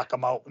Pats to knock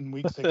them out in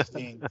Week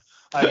 16.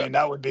 I mean,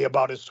 that would be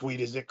about as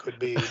sweet as it could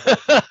be.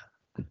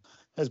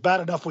 It's bad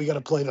enough we got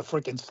to play the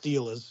freaking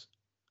Steelers.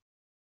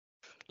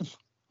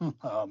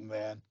 Oh,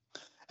 man.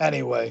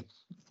 Anyway,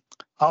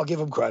 I'll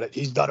give him credit.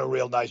 He's done a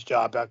real nice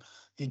job.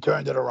 He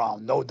turned it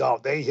around, no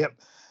doubt. They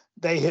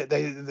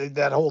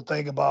that whole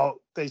thing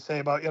about, they say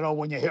about,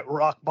 when you hit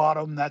rock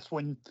bottom, that's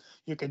when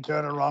you can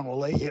turn it around. Well,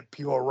 they hit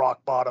pure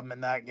rock bottom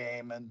in that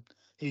game, and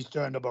he's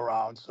turned them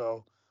around.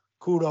 So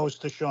kudos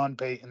to Sean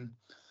Payton.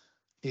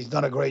 He's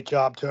done a great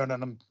job turning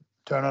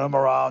them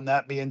around.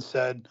 That being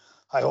said,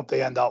 I hope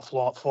they end up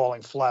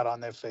falling flat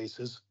on their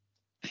faces.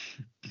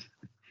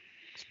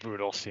 It's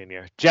brutal,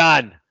 Senior.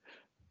 John,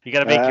 you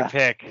got to make your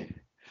pick.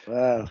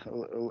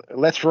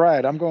 Let's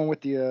ride. I'm going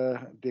with the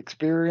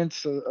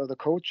experience of the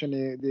coach and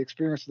the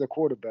experience of the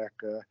quarterback.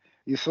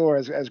 You saw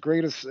as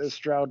great as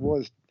Stroud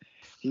was,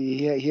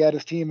 he had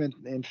his team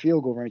in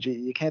field goal range.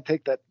 You can't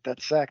take that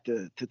sack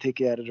to take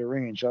you out of the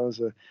range. That was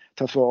a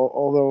tough.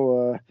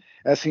 Although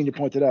as Senior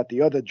pointed out,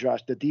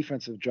 the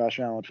defensive Josh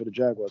Allen for the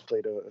Jaguars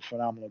played a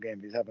phenomenal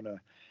game. He's having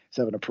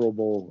a Pro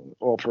Bowl,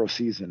 All Pro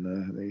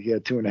season. He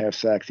had 2.5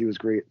 sacks. He was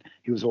great.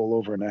 He was all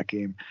over in that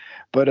game.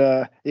 But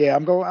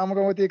I'm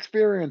going with the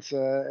experience,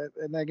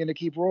 and they're going to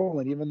keep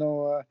rolling, even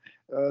though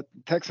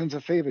Texans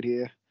are favored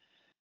here.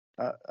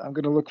 I'm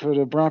going to look for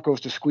the Broncos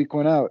to squeak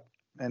one out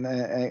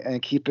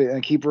and keep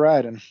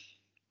riding.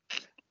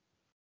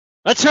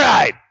 Let's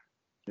ride.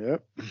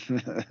 Yep.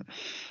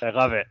 I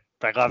love it.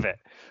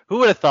 Who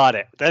would have thought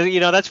it?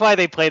 That's why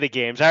they play the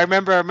games. I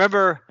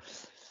remember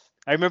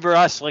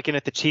us looking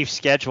at the Chiefs'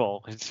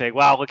 schedule and saying,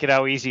 "Wow, look at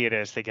how easy it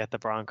is to get the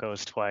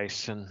Broncos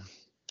twice." And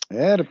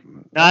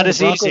not as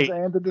Broncos easy.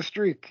 Ended the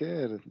streak.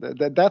 Yeah,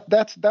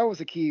 that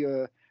was a key.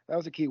 That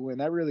was a key win.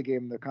 That really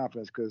gave them the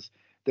confidence because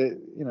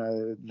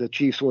the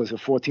Chiefs was a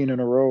 14 in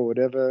a row,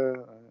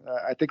 whatever.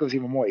 I think it was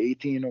even more,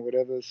 18 or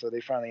whatever. So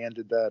they finally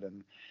ended that,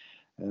 and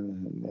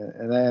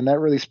that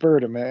really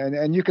spurred them.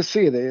 And you could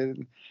see they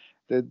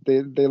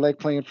like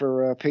playing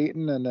for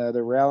Peyton, and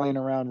they're rallying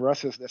around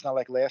Russ. It's not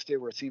like last year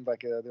where it seemed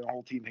like the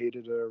whole team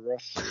hated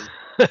Russ.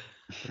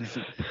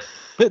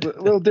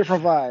 little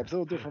different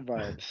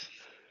vibes.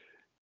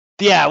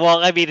 Yeah,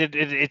 well, I mean,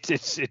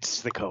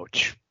 it's the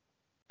coach,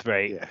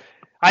 right? Yeah.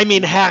 I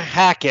mean,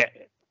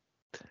 Hackett.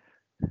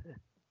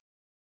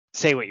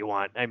 Say what you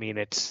want. I mean,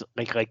 it's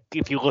like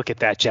if you look at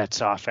that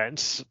Jets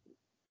offense.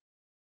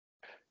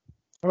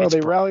 Well, they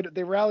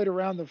rallied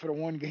around them for the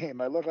one game.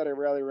 I love how they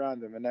rally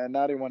around them, and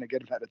now they want to get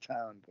them out of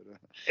town. But,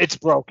 it's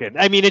broken.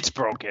 I mean, it's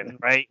broken,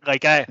 right?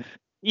 Like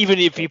even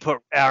if you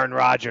put Aaron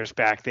Rodgers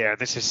back there,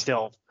 this is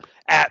still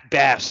at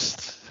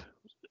best,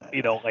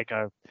 like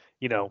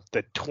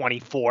the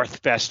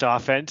 24th best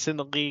offense in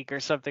the league or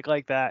something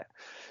like that.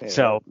 Yeah,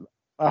 so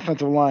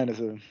offensive line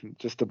is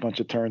just a bunch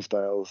of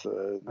turnstiles.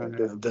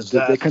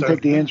 They couldn't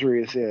take the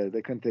injuries. Yeah,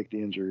 they couldn't take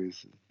the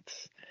injuries.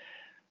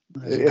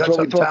 You got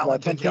some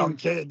talented young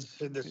kids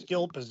in the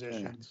skill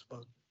positions,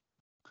 but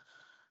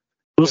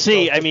we'll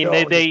see. I mean,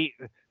 they.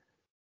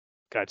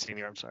 God,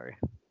 Senior, I'm sorry.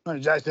 I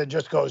said, it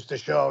just goes to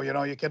show,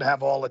 you can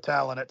have all the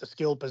talent at the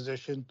skill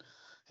position.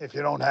 If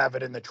you don't have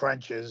it in the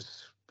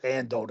trenches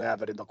and don't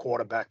have it in the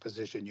quarterback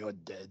position, you're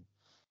dead.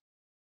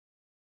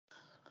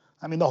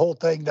 I mean, the whole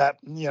thing that,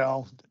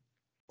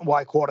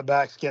 why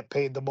quarterbacks get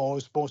paid the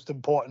most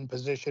important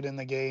position in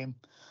the game.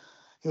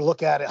 You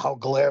look at it, how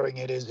glaring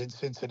it is in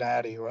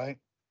Cincinnati, right?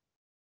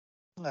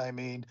 I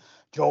mean,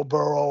 Joe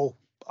Burrow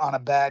on a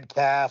bad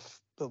calf.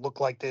 It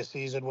looked like their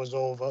season was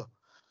over.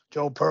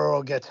 Joe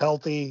Burrow gets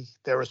healthy.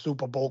 They're a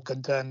Super Bowl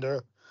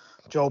contender.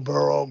 Joe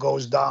Burrow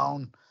goes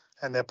down,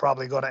 and they're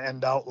probably going to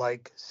end out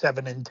like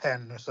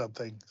 7-10 or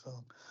something. So,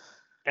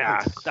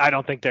 yeah, I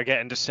don't think they're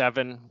getting to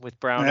 7 with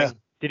Browning. Yeah.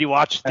 Did you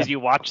watch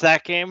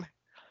that game?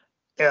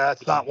 Yeah,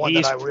 it's not one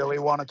that I really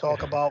want to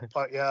talk about,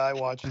 but yeah, I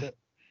watched it.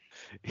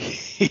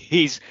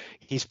 He's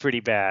pretty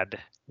bad.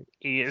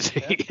 He is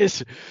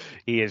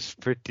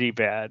pretty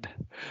bad.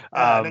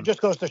 And it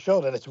just goes to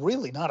show that it's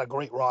really not a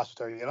great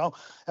roster.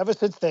 Ever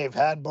since they've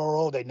had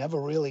Burrow, they never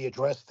really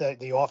addressed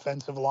the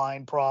offensive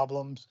line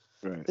problems.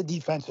 Right. The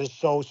defense is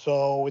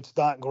so. It's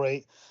not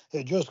great.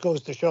 It just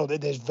goes to show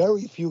that there's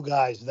very few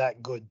guys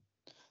that good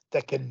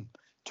that can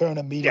turn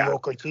a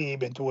mediocre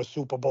team into a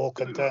Super Bowl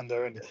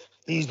contender, and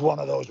he's one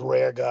of those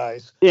rare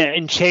guys. Yeah,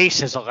 and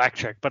Chase is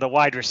electric, but a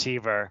wide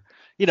receiver,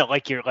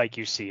 like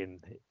you see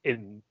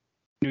in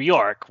New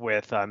York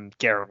with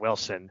Garrett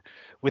Wilson,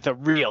 with a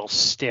real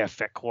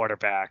stiff at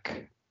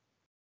quarterback.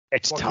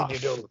 It's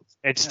tough.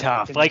 It's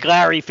tough. Like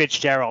Larry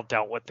Fitzgerald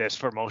dealt with this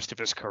for most of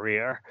his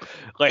career.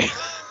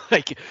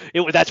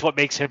 That's what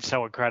makes him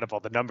so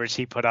incredible. The numbers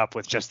he put up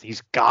with just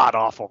these god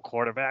awful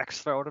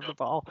quarterbacks throwing him the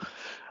ball.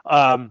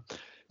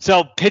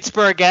 So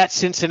Pittsburgh at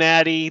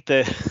Cincinnati.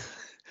 The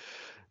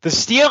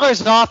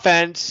Steelers'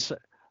 offense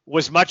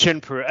was much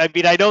improved. I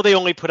mean, I know they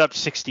only put up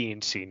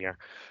 16, Senior.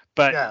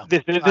 But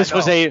this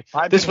was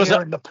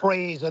the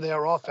praise of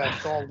their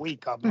offense all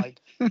week. I'm like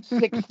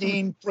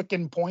 16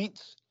 freaking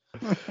points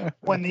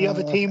when the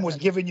other team was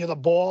giving you the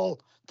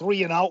ball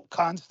 3 and out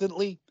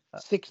constantly.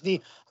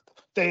 60.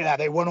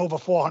 They went over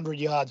 400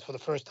 yards for the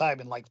first time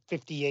in like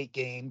 58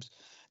 games.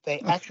 They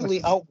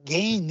actually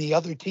outgained the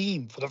other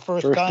team for the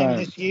first time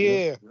this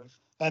year. Yeah.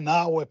 And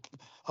now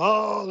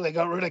they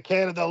got rid of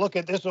Canada. Look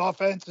at this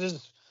offense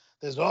is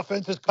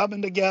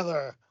coming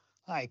together.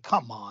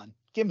 Come on,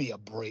 give me a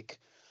break.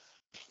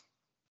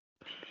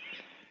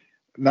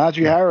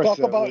 Najee Harris Talk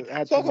about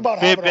had talk some. about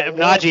having a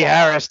Najee war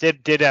Harris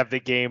did have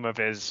the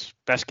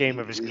best game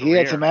of his He career.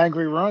 had some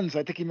angry runs.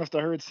 I think he must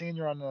have heard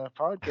Senior on the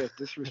podcast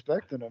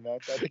disrespecting him. I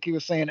think he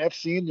was saying F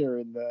Senior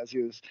and as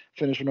he was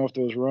finishing off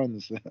those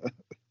runs.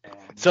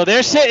 So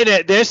they're sitting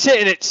at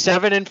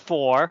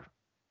 7-4.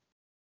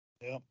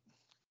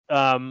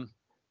 Yeah.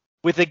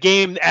 With a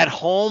game at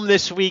home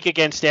this week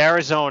against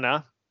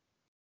Arizona.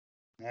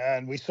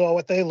 And we saw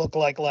what they looked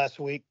like last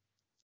week.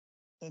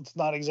 It's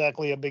not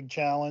exactly a big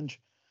challenge.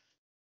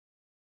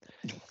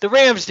 The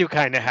Rams do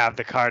kind of have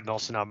the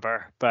Cardinals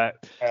number,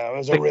 but it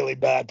was a really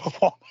bad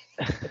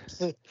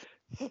performance.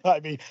 I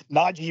mean,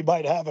 Najee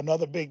might have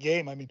another big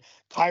game. I mean,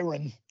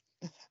 Kyron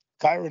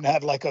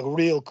had like a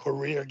real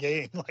career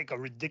game, like a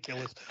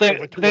ridiculous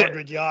over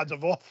 200 yards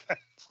of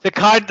offense.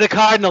 The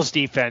Cardinals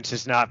defense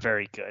is not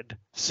very good.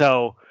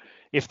 So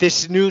if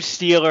this new look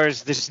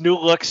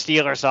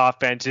Steelers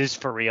offense is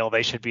for real,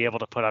 they should be able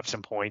to put up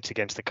some points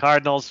against the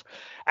Cardinals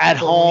at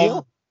home.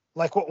 Real?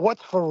 Like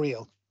what's for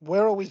real?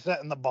 Where are we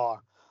setting the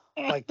bar?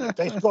 Like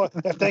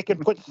if they can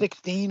put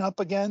 16 up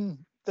again,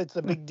 that's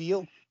a big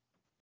deal.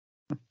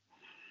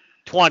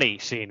 20,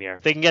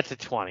 Senior. They can get to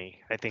 20.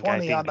 I think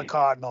on the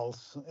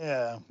Cardinals.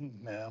 Yeah.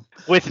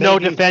 With no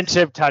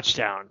defensive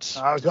touchdowns.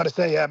 I was going to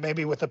say,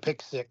 maybe with a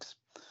pick six.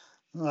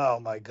 Oh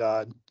my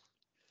God.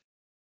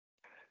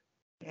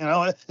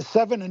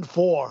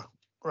 7-4,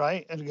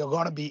 right? And you're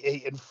going to be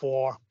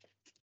 8-4.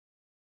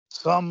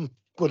 Some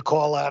would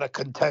call that a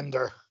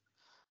contender,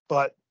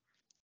 but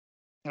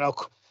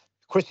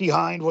Chrissy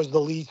Hind was the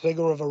lead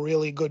singer of a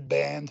really good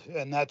band,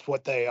 and that's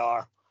what they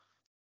are.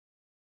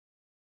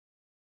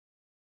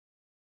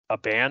 A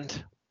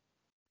band?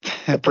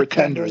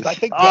 Pretenders. I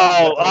think.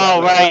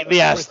 Right.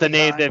 Yes, the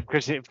name,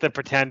 the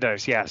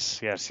Pretenders. Yes.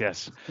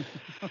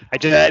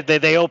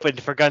 They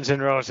opened for Guns N'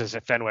 Roses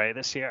at Fenway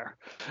this year.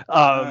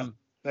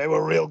 They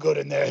were real good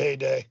in their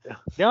heyday.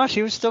 No,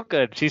 she was still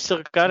good. She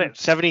still got it.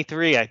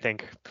 73, I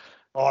think.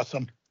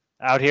 Awesome.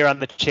 Out here on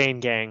the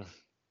Chain Gang.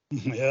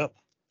 Yeah.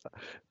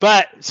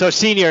 But so,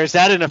 Senior, is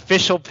that an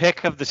official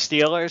pick of the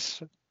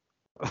Steelers?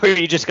 Or are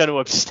you just going to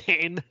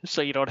abstain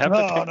so you don't have to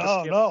pick the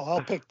Steelers? No.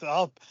 I'll pick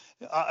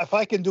if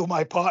I can do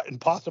my part and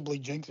possibly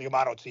jinxing them,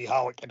 I don't see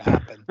how it can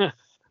happen.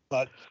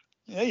 But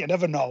yeah, you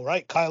never know,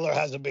 right? Kyler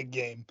has a big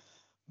game,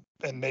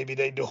 and maybe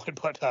they do it.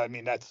 But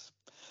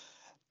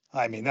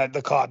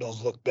the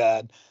Cardinals look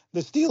bad. The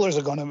Steelers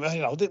are going to,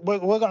 we're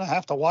going to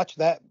have to watch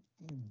that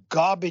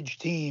garbage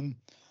team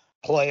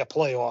play a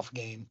playoff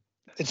game.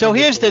 So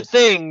here's the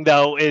thing,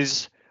 though,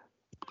 is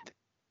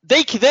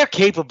they're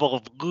capable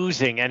of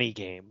losing any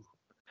game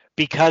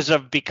because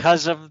of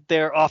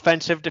their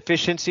offensive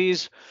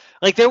deficiencies.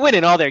 Like, they're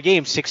winning all their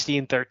games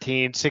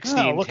 16-13,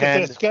 16-10. Look at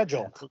their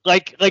schedule.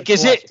 Like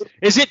is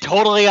it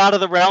totally out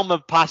of the realm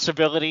of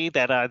possibility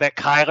that that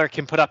Kyler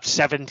can put up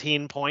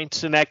 17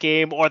 points in that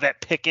game, or that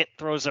Pickett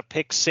throws a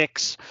pick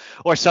six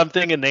or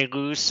something and they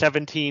lose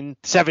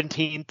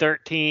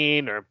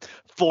 17-13 or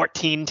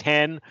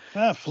 14-10?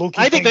 Fluky.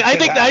 I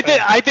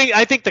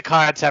think the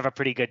Cards have a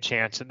pretty good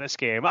chance in this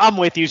game. I'm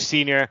with you,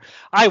 Senior.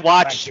 I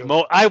watched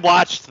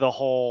the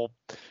whole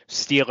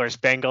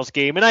Steelers-Bengals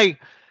game, and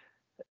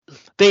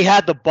they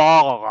had the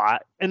ball a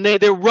lot, and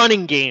their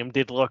running game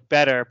did look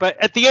better.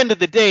 But at the end of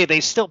the day, they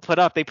put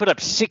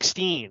up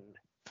 16.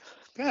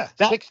 Yeah,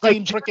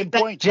 16 freaking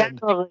points.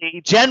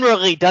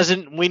 Generally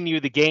doesn't win you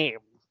the game,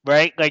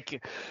 right?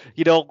 Like,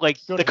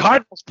 the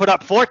Cardinals put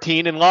up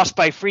 14 and lost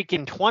by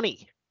freaking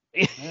 20.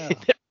 Yeah.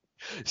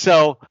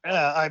 So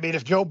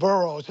if Joe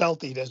Burrow is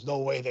healthy, there's no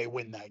way they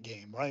win that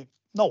game, right?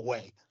 No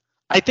way.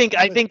 I think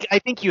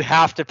you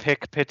have to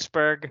pick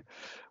Pittsburgh,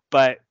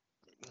 but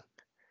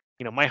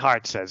my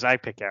heart says I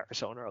pick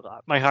Arizona a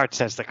lot. My heart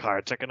says the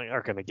Cards are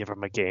gonna give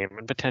them a game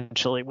and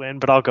potentially win,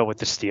 but I'll go with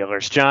the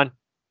Steelers. John?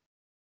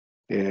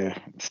 Yeah,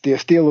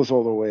 Steelers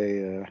all the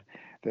way.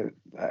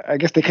 I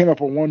guess they came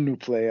up with one new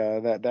play.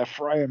 That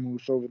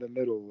Fryermuth over the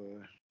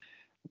middle.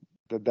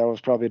 That was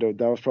probably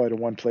the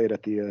one play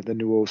that the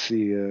new OC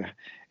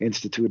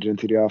instituted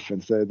into the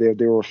offense. They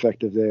were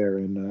effective there,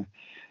 and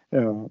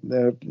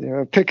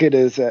Pickett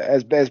is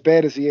as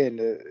bad as he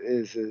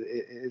is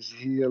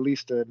he at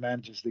least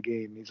manages the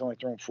game. He's only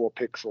thrown 4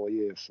 picks all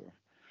year, so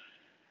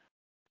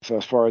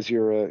as far as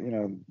your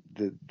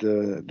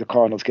the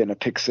Cardinals getting a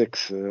pick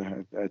six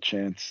a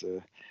chance,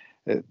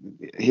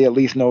 he at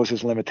least knows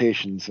his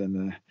limitations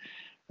and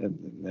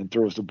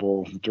throws the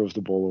ball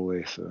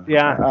away. So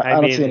yeah, I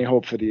don't see any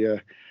hope for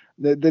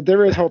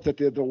there is hope that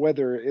the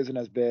weather isn't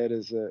as bad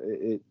as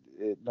it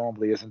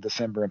normally is in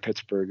December in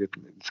Pittsburgh.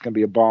 It's going to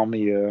be a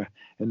balmy in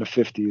the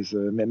 50s,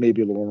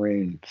 maybe a little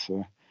rain.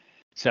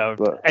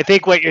 But I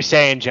think what you're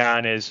saying,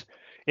 John, is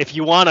if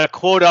you want a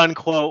quote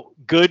unquote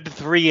good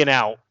 3 and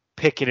out,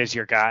 Pickett is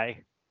your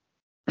guy.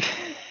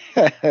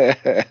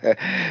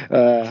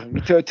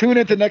 So tune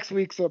into next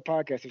week's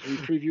podcast as we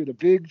preview the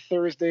big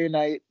Thursday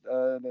night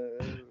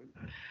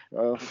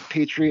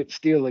Patriot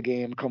Steeler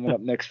game coming up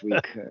next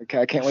week.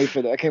 I can't wait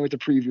for that. I can't wait to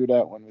preview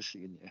that one with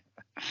seeing you.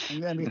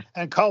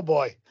 And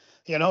Cowboy,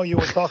 You know, you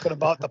were talking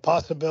about the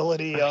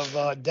possibility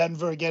of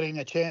Denver getting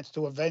a chance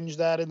to avenge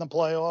that in the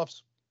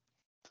playoffs.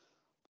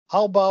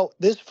 How about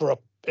this for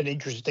an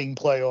interesting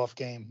playoff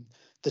game?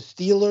 The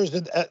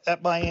Steelers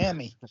at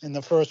Miami in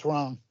the first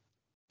round.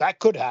 That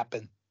could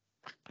happen.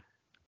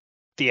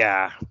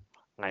 Yeah.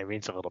 I mean,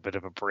 it's a little bit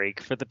of a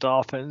break for the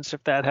Dolphins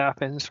if that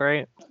happens,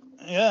 right?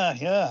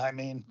 Yeah. I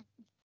mean,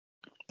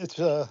 it's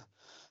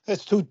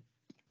two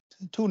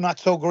not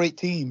so great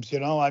teams, you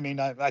know. I mean,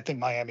 I think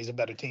Miami's a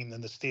better team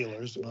than the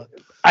Steelers, but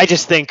I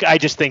just think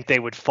they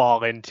would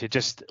fall into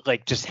just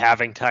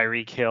having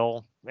Tyreek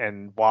Hill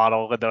and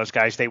Waddle and those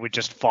guys. They would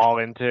just fall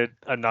into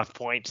enough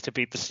points to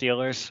beat the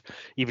Steelers,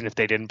 even if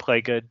they didn't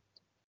play good.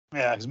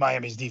 yeah, because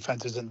Miami's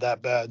defense isn't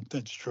that bad.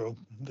 That's true.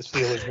 The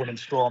Steelers wouldn't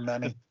score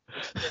many.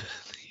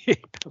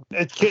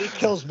 It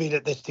kills me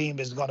that this team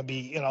is going to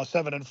be,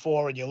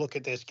 7-4, and you look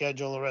at their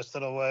schedule the rest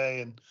of the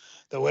way, and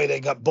the way they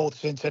got both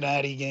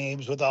Cincinnati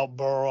games without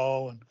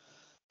Burrow, and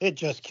it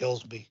just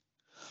kills me.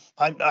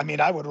 I mean,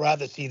 I would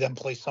rather see them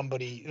play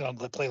somebody,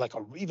 play like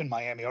even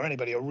Miami or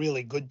anybody, a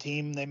really good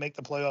team. They make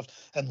the playoffs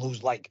and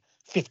lose like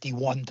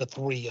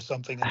 51-3 or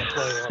something in the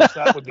playoffs.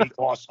 That would be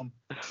awesome.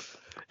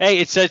 Hey,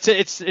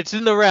 it's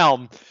in the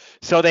realm.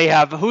 So they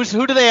have who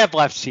do they have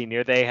left,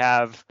 Senior? They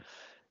have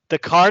the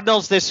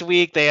Cardinals this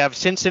week. They have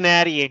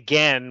Cincinnati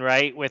again,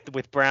 right,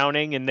 with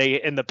Browning, and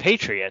the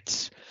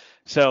Patriots.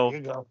 So There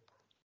you go.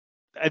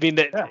 I mean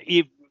that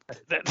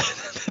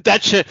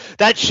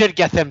should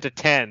get them to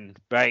 10,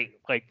 right?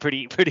 Like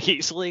pretty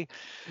easily.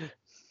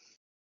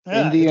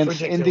 Yeah, Indy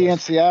it's and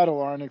ridiculous.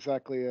 Seattle aren't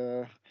exactly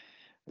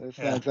it's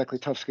not exactly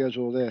tough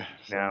schedule there.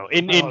 So. No, Oh,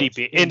 Indy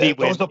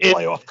wins. Those are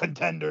playoff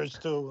contenders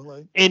too.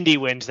 Like, Indy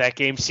wins that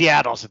game.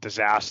 Seattle's a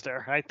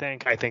disaster. I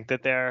think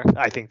they're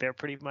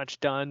pretty much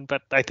done,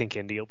 but I think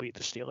Indy will beat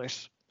the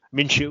Steelers.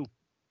 Minshew.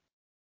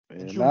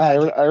 Yeah, nah, I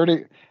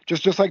already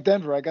just like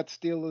Denver. I got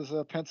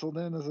Steelers penciled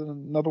in as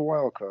another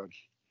wild card.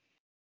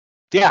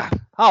 Yeah.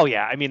 Oh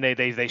yeah. I mean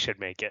they should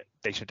make it.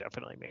 They should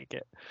definitely make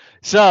it.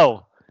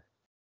 So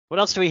what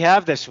else do we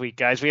have this week,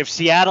 guys? We have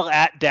Seattle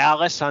at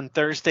Dallas on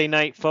Thursday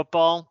Night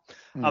Football.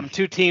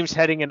 Two teams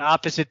heading in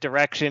opposite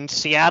directions.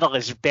 Seattle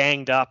is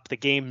banged up. The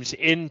game's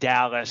in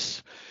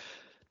Dallas.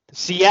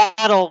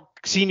 Seattle,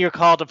 Senior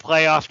called a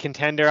playoff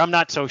contender. I'm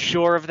not so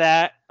sure of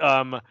that.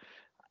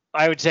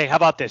 I would say, how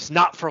about this?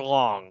 Not for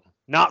long.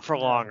 Not for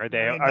long. Are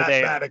they? I mean, are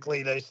they?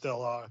 mathematically, they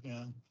still are.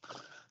 Yeah.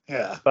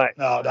 Yeah. But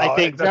no, I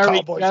think the very,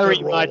 Cowboys very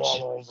could roll much,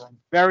 all over them.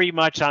 very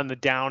much on the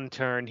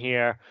downturn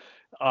here.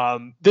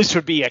 This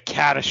would be a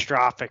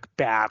catastrophic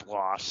bad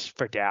loss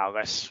for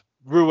Dallas.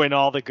 Ruin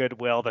all the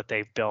goodwill that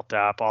they've built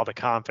up, all the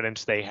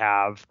confidence they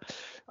have.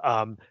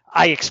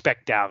 I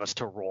expect Dallas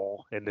to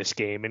roll in this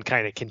game and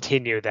kind of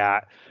continue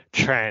that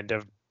trend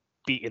of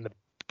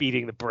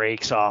beating the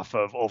brakes off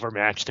of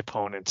overmatched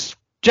opponents.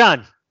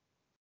 John.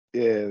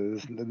 Yeah,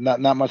 there's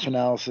not much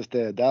analysis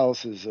there.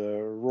 Dallas is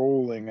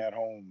rolling at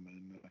home.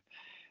 And,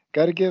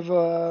 got to give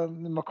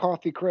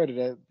McCarthy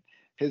credit.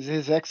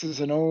 His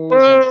X's and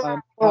O's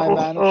and time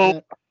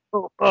management.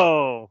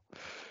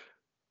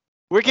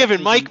 We're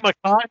giving Mike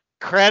McCarthy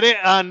credit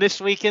on This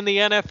Week in the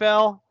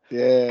NFL.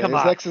 Yeah, Come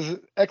his on.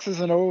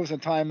 X's and O's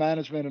and time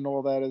management and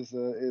all that is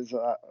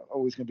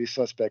always going to be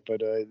suspect. But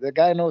the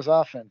guy knows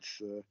offense.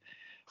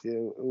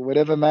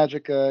 Whatever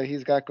magic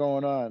he's got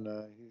going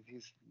on,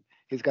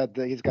 he's got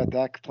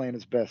Dak playing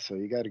his best. So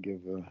you got to give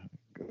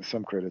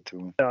some credit to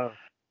him.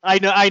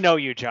 I know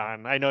you,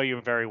 John. I know you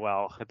very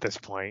well at this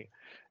point.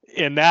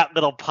 In that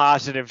little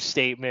positive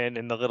statement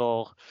and the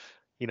little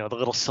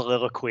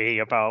soliloquy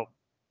about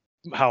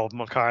how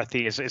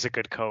McCarthy is a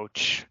good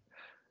coach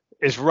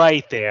is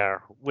right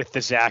there with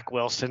the Zach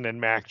Wilson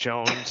and Mac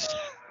Jones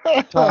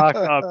talk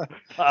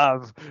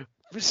of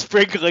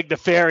sprinkling the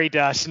fairy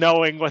dust,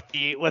 knowing what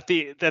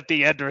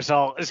the end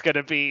result is going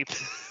to be.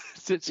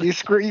 You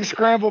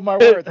scrambled my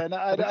words.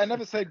 I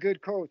never said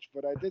good coach,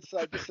 but I did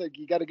say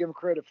you got to give him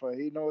credit for it.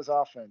 He knows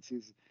offense.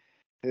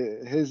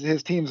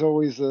 His teams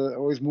always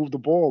move the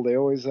ball. They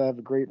always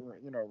have great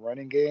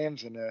running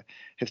games, and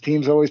his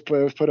teams always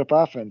put up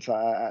offense.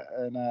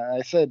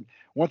 I said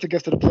once it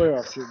gets to the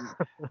playoffs,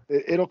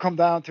 it'll come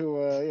down to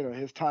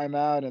his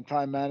timeout and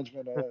time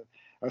management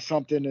or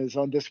something. Is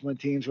undisciplined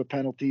teams with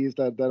penalties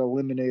that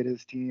eliminate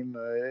his team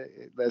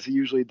as he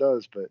usually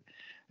does, but.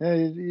 Yeah,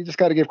 you just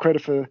got to give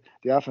credit for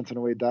the offense and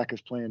the way Dak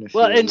is playing this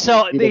year. And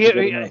so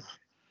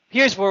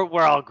here's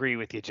where I'll agree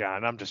with you,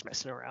 John. I'm just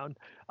messing around.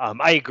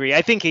 I agree.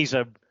 I think he's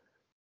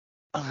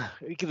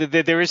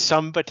there is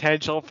some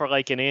potential for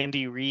like an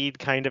Andy Reid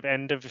kind of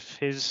end of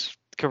his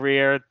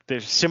career. They're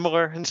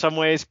similar in some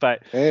ways,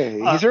 but hey,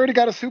 he's already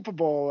got a Super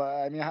Bowl.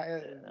 I mean,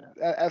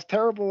 as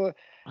terrible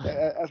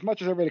as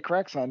much as everybody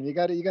cracks on him, you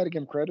got to give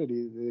him credit.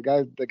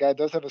 The guy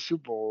does have a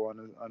Super Bowl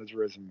on his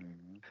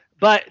resume.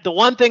 But the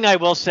one thing I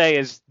will say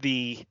is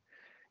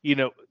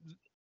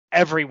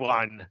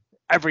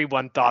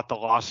everyone thought the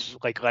loss,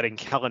 like letting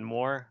Kellen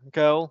Moore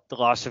go, the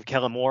loss of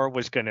Kellen Moore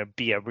was going to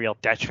be a real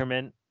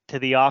detriment to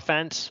the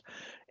offense.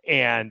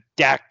 And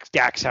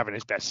Dak's having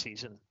his best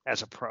season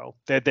as a pro.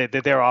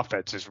 Their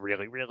offense is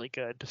really, really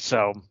good.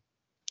 So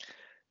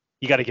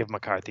you got to give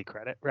McCarthy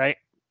credit, right?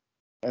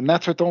 And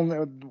that's with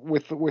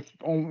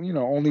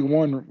only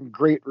one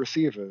great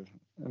receiver,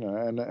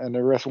 and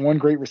the rest one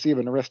great receiver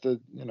and the rest are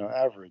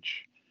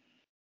average.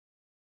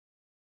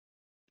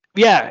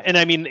 Yeah, and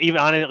I mean even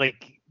on it,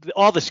 like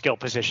all the skill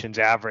positions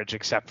average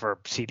except for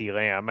CeeDee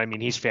Lamb. I mean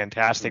he's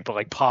fantastic, but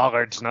like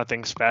Pollard's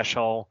nothing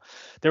special.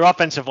 Their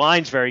offensive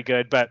line's very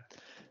good, but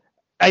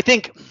I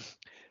think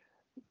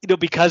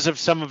because of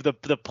some of the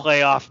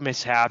playoff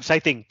mishaps, I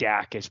think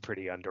Dak is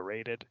pretty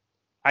underrated.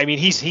 I mean,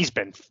 he's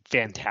been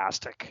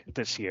fantastic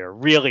this year,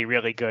 really,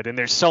 really good. And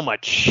there's so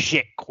much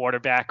shit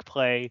quarterback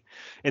play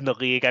in the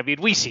league. I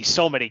mean, we see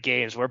so many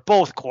games where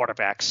both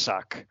quarterbacks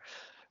suck,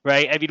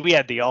 right? I mean, we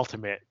had the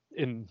ultimate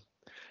in,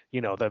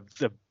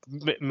 the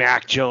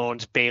Mac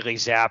Jones, Bailey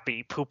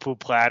Zappi, poo-poo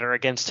platter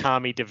against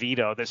Tommy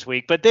DeVito this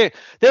week. But there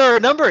are a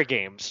number of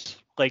games,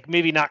 like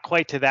maybe not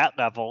quite to that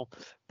level,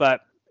 but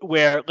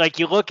where like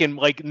you look and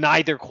like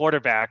neither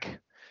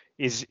quarterback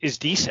is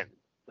decent,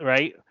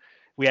 right?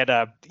 We had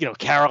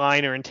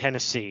Carolina and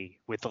Tennessee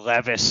with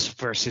Levis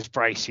versus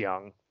Bryce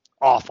Young,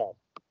 awful,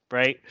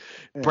 right?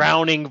 Yeah.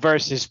 Browning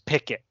versus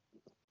Pickett,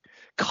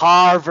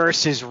 Carr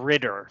versus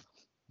Ritter,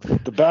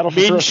 the battle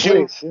for first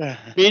place. Yeah.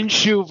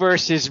 Minshew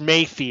versus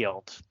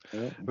Mayfield,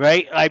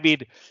 right? I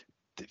mean,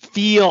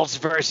 Fields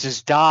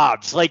versus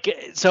Dobbs,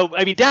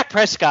 Dak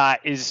Prescott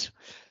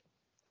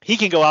he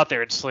can go out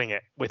there and sling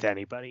it with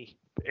anybody,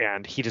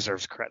 and he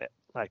deserves credit,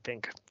 I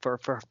think, for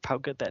how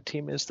good that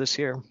team is this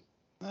year.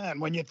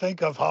 And when you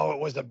think of how it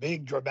was a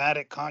big,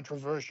 dramatic,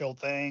 controversial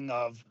thing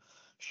of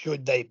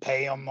should they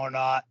pay him or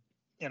not,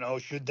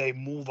 should they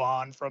move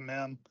on from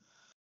him,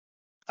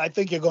 I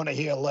think you're going to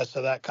hear less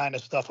of that kind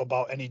of stuff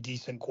about any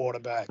decent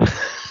quarterback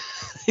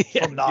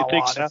from now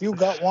on. So? If you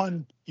got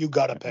one, you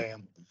got to pay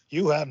him.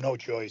 You have no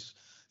choice.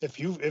 If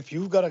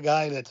you've got a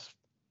guy that's,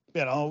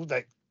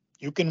 that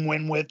you can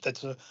win with,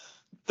 that's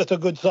a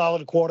good,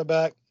 solid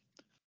quarterback,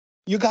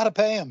 you got to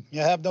pay him.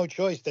 You have no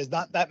choice. There's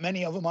not that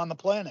many of them on the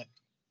planet.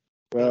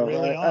 Well,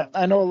 really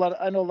I know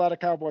a lot of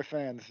Cowboy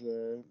fans,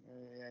 and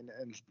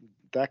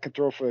Dak can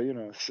throw for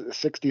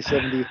 60,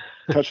 70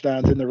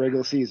 touchdowns in the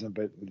regular season,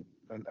 but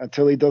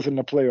until he does it in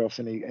the playoffs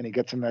and he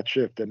gets in that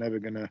shift, they're never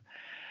gonna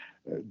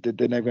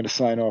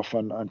sign off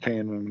on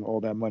paying him all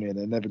that money, and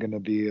they're never gonna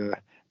be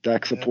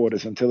Dak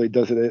supporters until he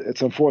does it.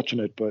 It's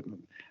unfortunate, but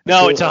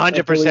no, it's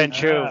 100%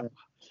 true.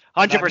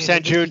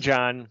 100% true,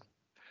 John.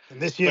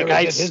 And this year,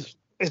 is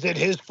it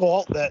his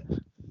fault that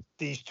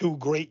these two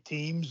great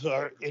teams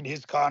are in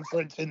his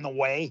conference in the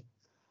way?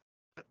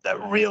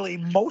 That really,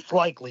 most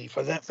likely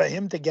for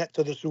him to get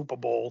to the Super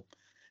Bowl,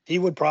 he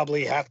would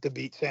probably have to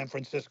beat San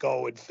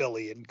Francisco and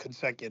Philly in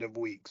consecutive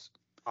weeks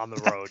on the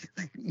road.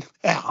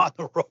 On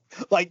the road,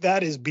 like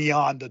that is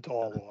beyond a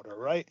tall order,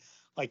 right?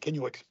 Like, can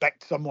you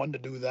expect someone to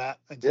do that?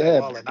 And say,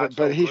 well,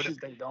 but he should.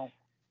 They don't.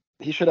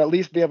 He should at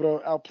least be able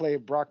to outplay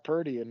Brock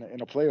Purdy in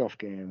a playoff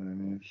game. I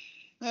mean,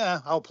 yeah,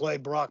 outplay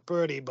Brock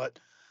Purdy, but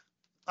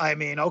I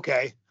mean,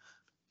 okay.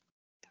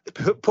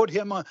 Put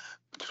him on,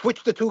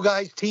 switch the two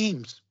guys'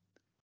 teams,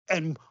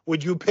 and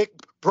would you pick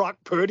Brock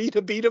Purdy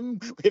to beat him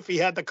if he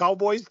had the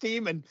Cowboys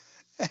team and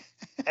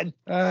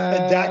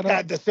Dak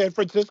had the San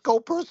Francisco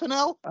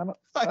personnel? I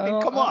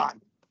mean, come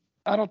on.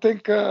 I don't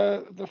think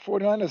the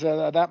 49ers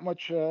are that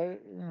much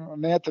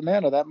man to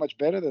man are that much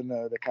better than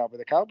the Cowboys.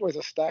 The Cowboys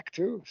are stacked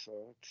too.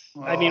 So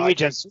I mean, we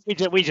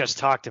just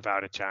talked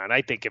about it, John.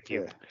 I think if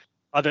you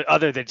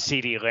other than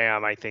CeeDee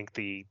Lamb, I think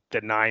the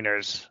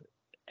Niners,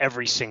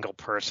 every single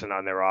person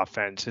on their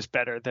offense is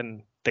better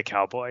than the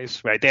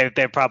Cowboys, right?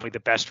 They're probably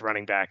the best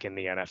running back in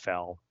the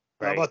NFL.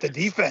 Right? How about the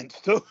defense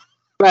too?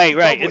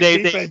 Right.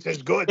 Defense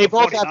is good. They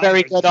both have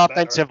very good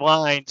offensive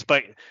lines,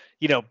 but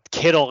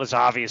Kittle is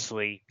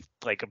obviously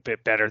like a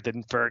bit better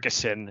than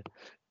Ferguson.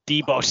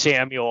 Deebo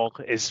Samuel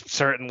is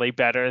certainly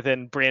better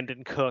than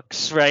Brandon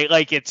Cooks, right?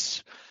 Like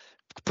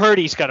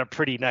Purdy's got a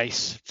pretty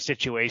nice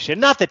situation.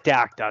 Not that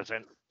Dak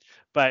doesn't,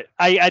 but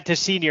to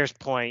Senior's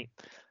point,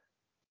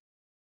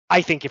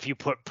 I think if you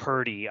put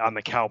Purdy on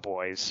the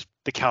Cowboys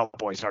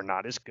are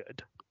not as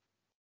good.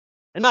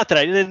 And not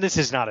that this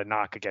is not a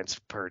knock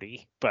against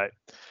Purdy, but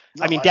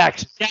no, I mean,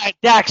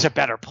 Dak's a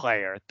better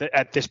player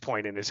at this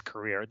point in his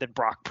career than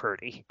Brock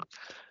Purdy.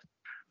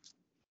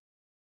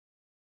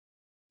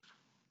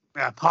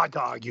 Yeah, hard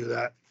to argue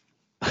that.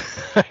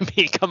 I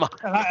mean, come on.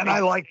 And I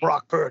like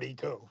Brock Purdy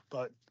too,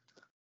 but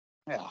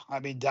yeah, I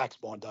mean, Dak's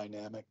more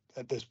dynamic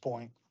at this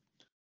point.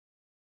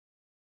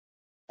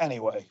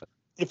 Anyway,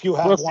 if you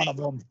have one of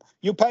them,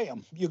 you pay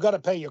him. You got to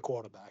pay your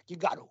quarterback. You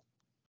got to.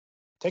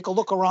 Take a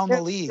look around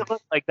the league.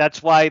 Like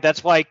that's why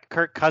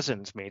Kirk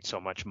Cousins made so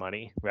much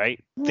money,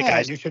 right? The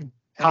guy's you should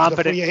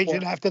confident. He's a free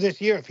agent after this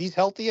year. If he's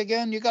healthy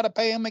again, you got to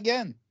pay him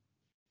again.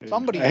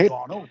 Somebody's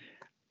gone.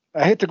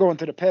 I hate to go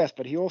into the past,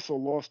 but he also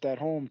lost at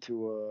home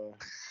to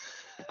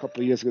a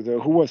couple of years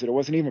ago. Who was it? It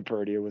wasn't even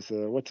Purdy. It was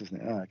what's his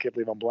name? I can't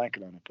believe I'm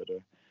blanking on it, but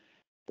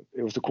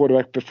it was the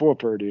quarterback before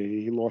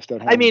Purdy. He lost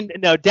at home. I mean,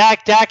 no,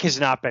 Dak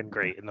has not been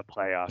great in the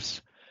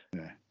playoffs.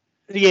 Yeah.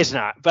 He is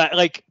not, but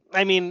like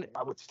I mean,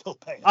 I would still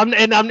pay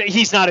him.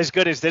 He's not as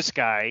good as this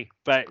guy,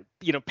 but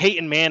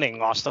Peyton Manning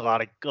lost a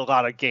lot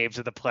of games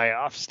in the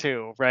playoffs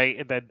too, right?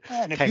 And then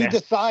And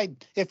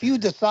if you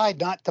decide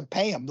not to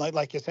pay him,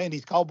 like you're saying,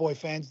 these Cowboy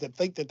fans that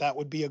think that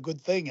would be a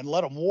good thing and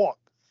let him walk,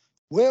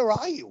 where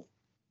are you?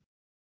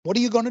 What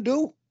are you going to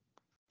do?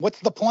 What's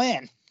the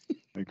plan?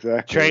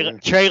 Exactly.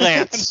 Trey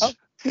Lance.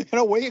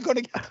 Where are you going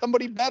to get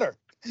somebody better?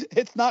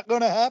 It's not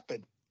going to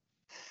happen.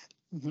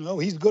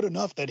 He's good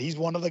enough that he's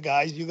one of the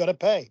guys you got to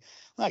pay.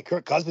 Like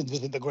Kirk Cousins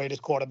isn't the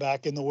greatest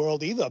quarterback in the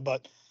world either,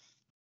 but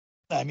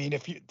I mean,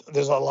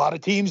 there's a lot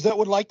of teams that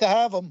would like to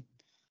have him.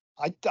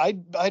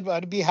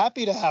 I'd be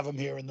happy to have him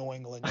here in New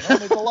England.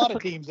 There's a lot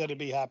of teams that'd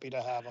be happy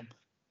to have him.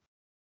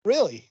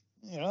 Really,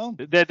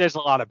 There's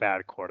a lot of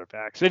bad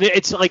quarterbacks, and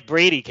it's like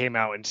Brady came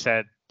out and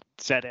said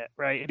it,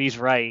 right, and he's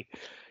right.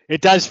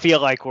 It does feel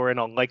like we're in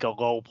a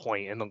low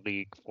point in the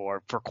league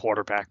for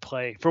quarterback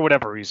play for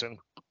whatever reason.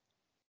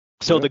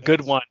 So the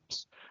good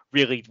ones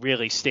really,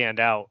 really stand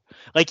out.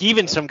 Like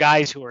even some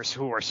guys who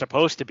are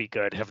supposed to be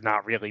good have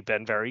not really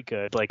been very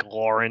good. Like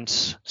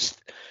Lawrence.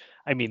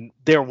 I mean,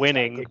 they're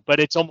winning, but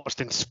it's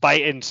almost in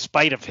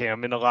spite of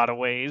him in a lot of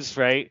ways,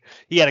 right?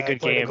 He had a good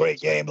game. A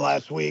great game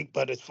last week,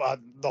 but it's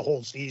the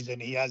whole season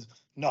he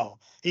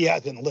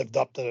hasn't lived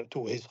up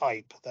to his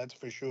hype. That's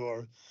for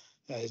sure.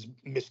 His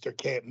Mr.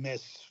 Can't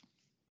Miss.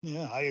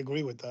 Yeah, I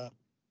agree with that.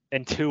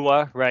 And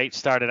Tua, right,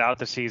 started out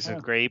the season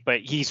great,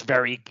 but he has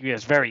very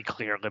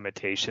clear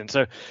limitations.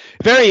 So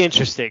very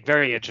interesting,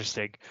 very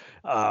interesting.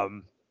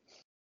 We'll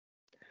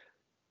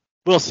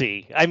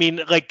see. I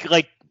mean, like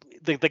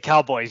the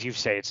Cowboys, you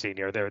say it,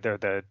 Senior. They're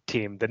the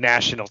team, the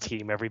national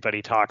team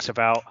everybody talks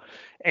about,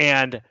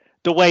 and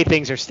the way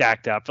things are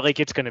stacked up,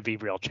 like it's going to be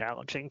real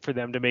challenging for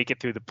them to make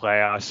it through the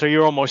playoffs. So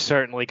you're almost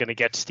certainly going to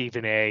get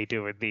Stephen A.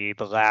 doing the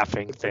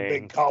laughing with thing, the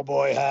big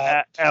cowboy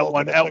hat, at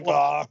one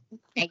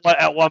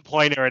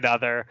point or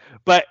another.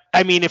 But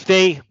I mean, if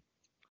they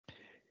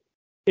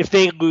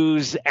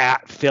lose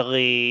at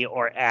Philly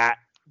or at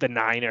the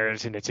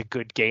Niners and it's a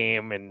good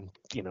game, and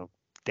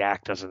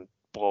Dak doesn't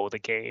blow the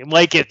game,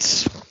 like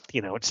it's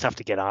tough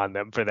to get on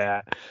them for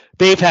that.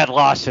 They've had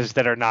losses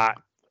that are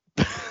not.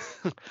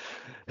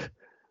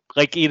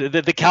 Like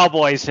the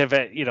Cowboys have,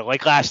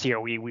 like last year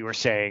we were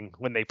saying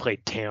when they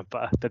played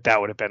Tampa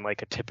that would have been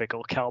like a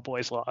typical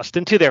Cowboys loss.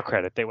 And to their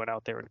credit, they went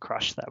out there and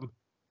crushed them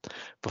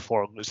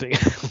before losing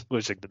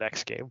the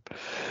next game.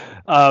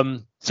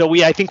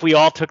 So I think we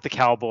all took the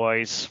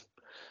Cowboys.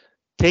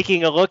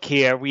 Taking a look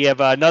here, we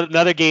have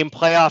another game,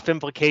 playoff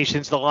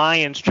implications. The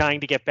Lions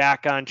trying to get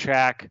back on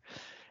track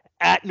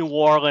at New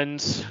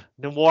Orleans.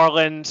 New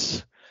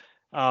Orleans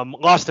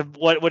lost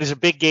what is a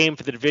big game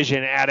for the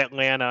division at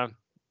Atlanta.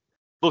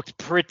 Looked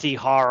pretty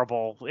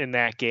horrible in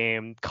that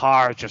game.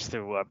 Carr just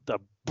threw a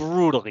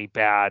brutally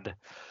bad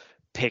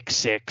pick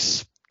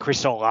six.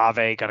 Chris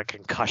Olave got a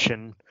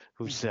concussion.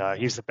 He's the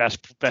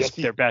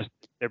their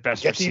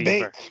best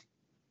receiver.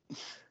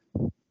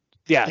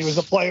 Yes, he was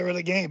the player of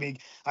the game.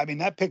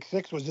 That pick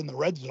six was in the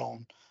red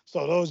zone.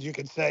 So those you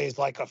could say is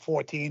like a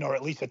 14 or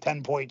at least a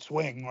 10-point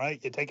swing, right?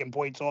 You're taking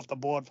points off the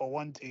board for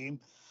one team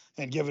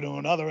and giving to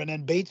another. And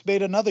then Bates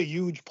made another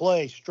huge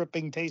play,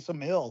 stripping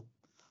Taysom Hill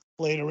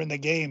later in the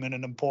game in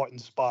an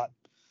important spot.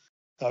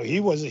 So he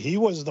was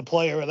the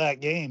player of that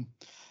game.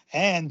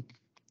 And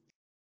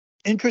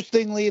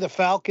interestingly, the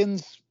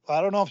Falcons, I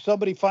don't know if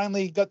somebody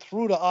finally got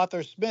through to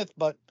Arthur Smith,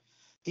 but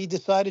he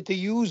decided to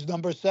use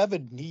number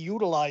 7. He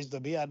utilized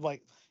him. He had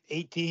like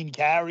 18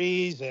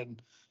 carries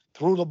and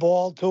threw the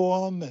ball to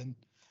him. And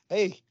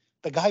hey,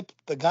 the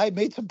guy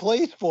made some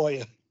plays for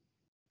you.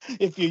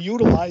 If you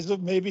utilize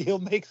him, maybe he'll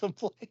make some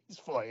plays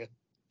for you.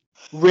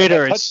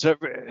 Ritter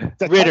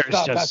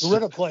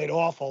played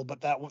awful,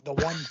 but the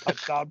one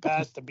touchdown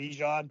pass to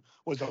Bijan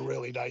was a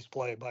really nice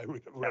play by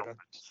Ritter.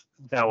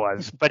 That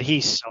was, but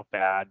he's so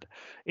bad.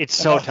 It's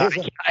so tough.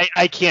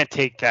 I can't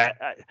take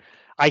that.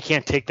 I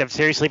can't take them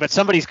seriously. But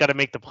somebody's got to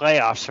make the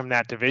playoffs from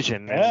that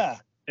division. Yeah,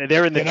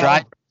 they're in the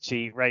driver's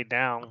seat right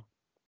now.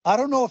 I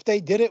don't know if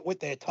they did it with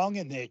their tongue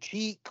in their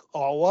cheek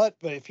or what,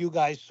 but if you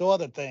guys saw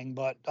the thing,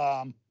 but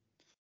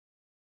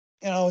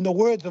in the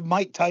words of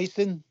Mike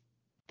Tyson,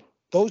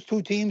 those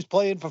two teams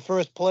playing for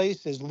first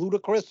place is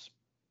ludicrous.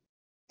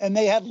 And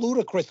they had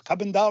Ludacris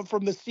coming down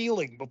from the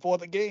ceiling before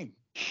the game.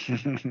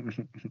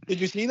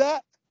 Did you see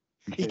that?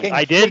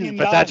 I didn't,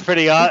 but that's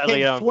pretty odd.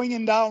 He came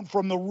swinging down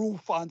from the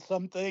roof on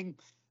something.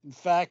 In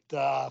fact,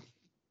 it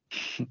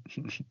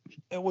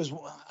was,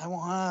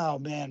 wow,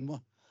 man.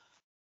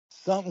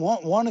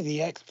 One of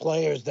the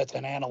ex-players that's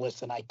an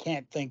analyst, and I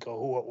can't think of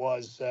who it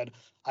was, said,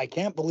 I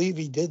can't believe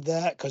he did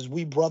that because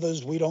we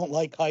brothers, we don't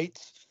like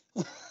heights.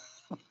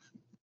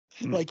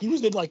 Like he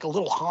was in like a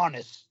little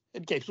harness.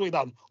 It came swinging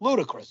down.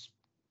 Ludicrous.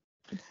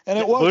 And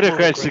it was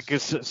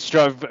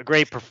Ludacris, a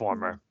great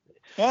performer.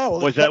 Yeah,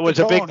 well, was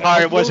a big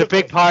part. It was a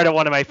big part of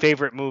one of my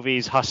favorite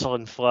movies, Hustle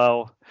and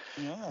Flow.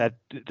 Yeah. That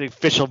the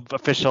official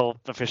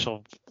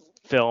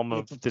film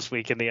of this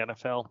week in the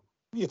NFL.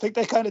 You think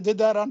they kind of did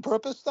that on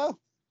purpose, though?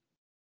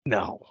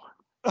 No.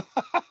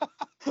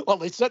 Well,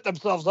 they set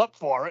themselves up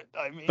for it.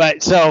 I mean,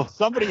 But so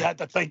somebody had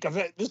to think of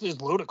it. This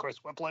is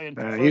ludicrous. We're playing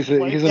He's first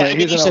place. yeah, I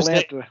mean, in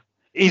Atlanta.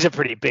 He's a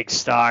pretty big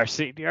star,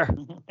 senior.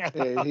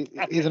 Yeah,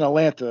 he's an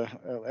Atlanta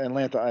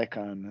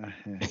icon.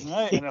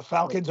 Right, and the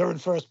Falcons are in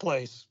first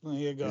place. There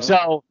you go.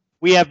 So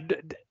we have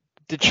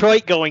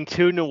Detroit going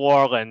to New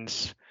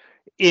Orleans.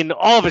 In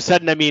all of a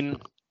sudden, I mean,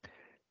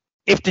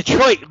 if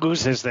Detroit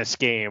loses this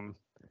game,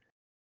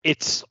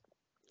 it's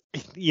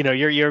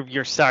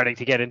you're starting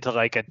to get into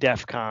like a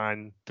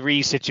DEFCON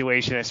 3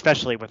 situation,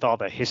 especially with all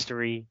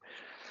the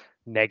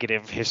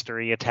negative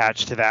history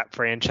attached to that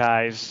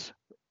franchise.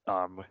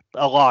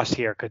 A loss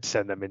here could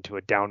send them into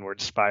a downward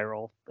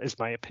spiral, is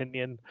my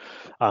opinion.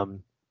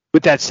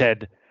 With that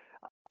said,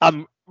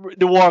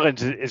 New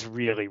Orleans is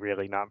really,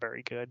 really not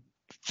very good.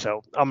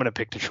 So I'm going to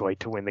pick Detroit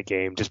to win the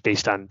game, just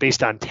based on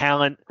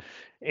talent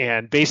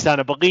and based on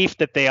a belief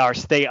that they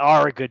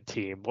are a good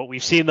team. What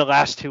we've seen the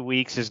last 2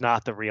 weeks is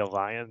not the real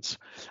Lions.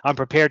 I'm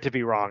prepared to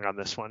be wrong on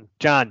this one,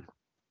 John.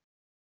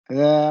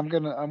 Yeah,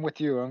 I'm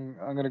with you.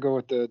 I'm gonna go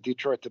with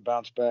Detroit to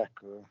bounce back.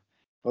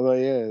 Although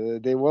yeah,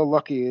 they were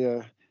lucky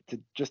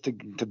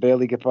to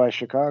barely get by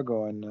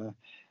Chicago, and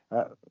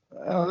I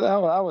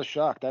was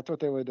shocked. I thought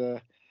they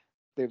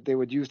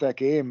would use that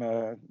game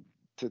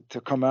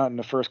to come out in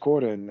the first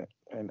quarter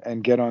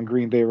and get on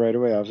Green Bay right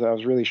away. I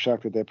was really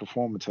shocked at their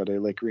performance, how they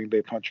let Green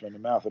Bay punch them in the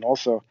mouth, and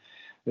also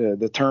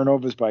the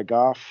turnovers by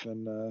Goff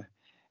and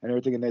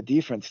everything in their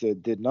defense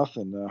did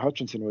nothing.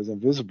 Hutchinson was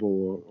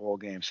invisible all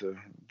game, so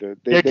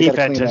their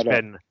defense has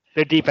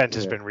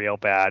been real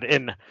bad,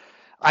 and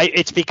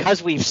it's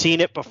because we've seen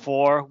it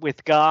before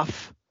with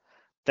Goff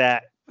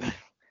that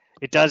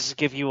it does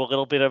give you a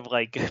little bit of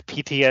like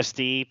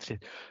PTSD,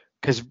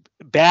 because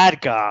bad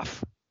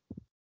Goff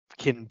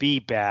can be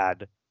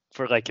bad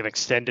for like an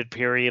extended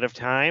period of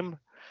time,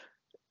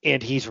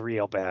 and he's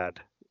real bad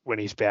when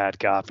he's bad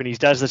Goff, and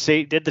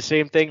did the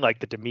same thing. Like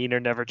the demeanor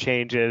never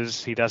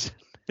changes. He doesn't.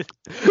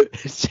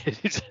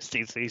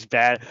 He's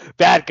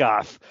bad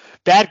Goff.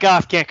 Bad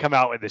Goff can't come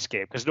out in this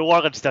game because New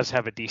Orleans does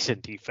have a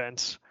decent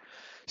defense.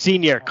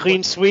 Senior,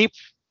 clean sweep.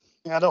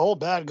 Yeah, the whole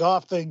bad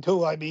Goff thing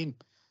too. I mean,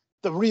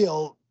 the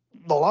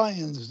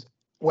Lions,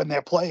 when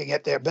they're playing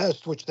at their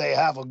best, which they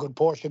have a good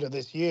portion of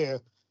this year,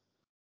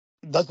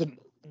 doesn't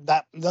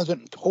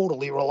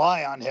totally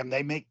rely on him.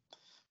 They make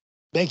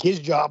his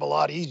job a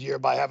lot easier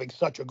by having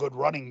such a good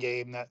running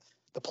game that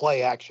the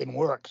play action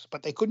works.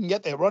 But they couldn't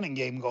get their running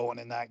game going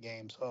in that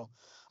game. So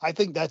I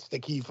think that's the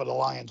key for the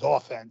Lions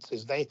offense,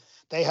 is they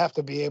have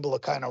to be able to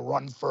kind of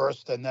run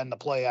first, and then the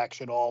play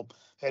action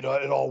it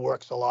all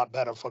works a lot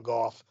better for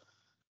Goff.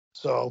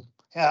 So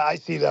yeah, I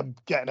see them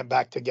getting it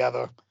back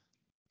together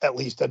at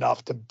least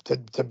enough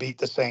to beat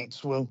the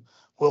Saints. We'll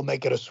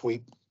make it a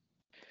sweep.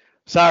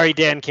 Sorry,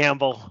 Dan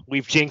Campbell.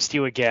 We've jinxed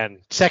you again.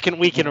 Second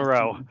week in a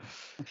row.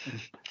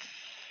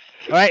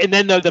 All right, and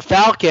then the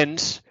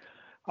Falcons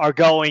are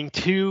going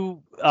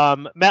to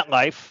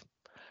MetLife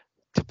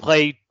to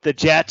play the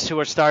Jets, who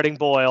are starting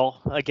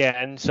Boyle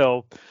again.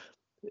 So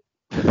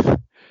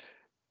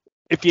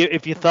if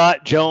you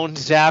thought Jones,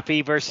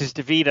 Zappi versus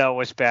DeVito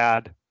was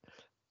bad,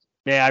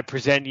 may I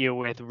present you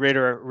with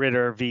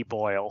Ritter v.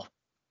 Boyle.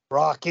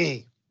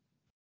 Rocky.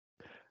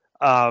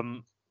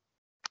 I'm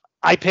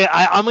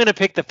going to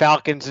pick the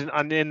Falcons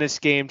in this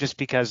game just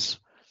because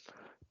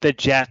the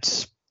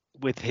Jets,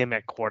 with him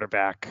at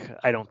quarterback,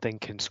 I don't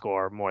think can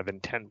score more than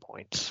 10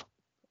 points.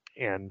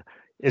 And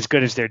as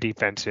good as their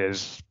defense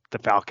is, the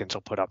Falcons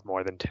will put up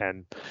more than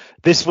 10.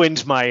 This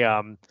wins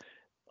my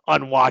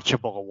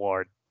unwatchable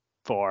award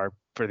for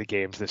the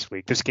games this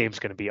week. This game's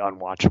going to be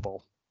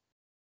unwatchable.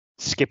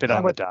 Skip it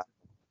on the dot.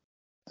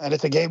 And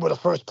it's a game with a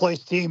first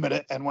place team in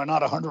it, and we're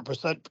not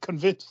 100%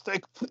 convinced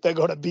they're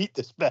going to beat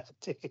this bad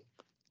team.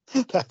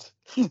 That's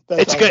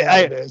it's good.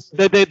 It is.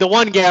 The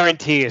one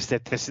guarantee is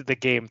that the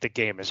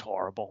game is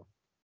horrible.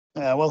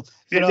 Yeah, well,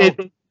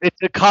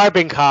 it's a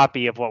carbon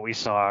copy of what we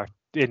saw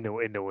in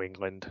New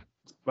England.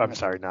 I'm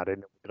sorry, not in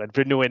New England,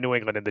 but New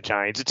England and the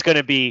Giants. It's going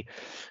to be,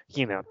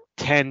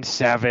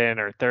 10-7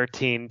 or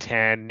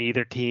 13-10.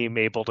 Neither team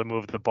able to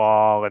move the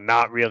ball, and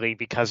not really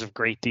because of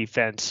great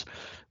defense,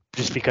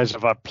 just because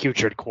of a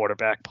putrid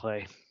quarterback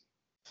play.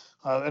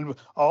 And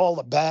all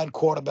the bad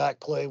quarterback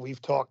play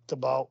we've talked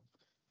about.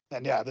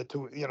 And yeah, the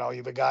two,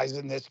 the guys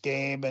in this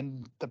game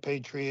and the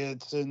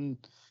Patriots and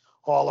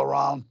all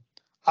around.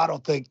 I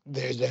don't think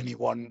there's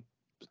anyone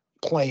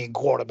playing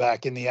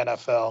quarterback in the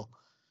NFL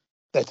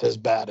that's as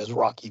bad as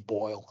Rocky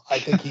Boyle. I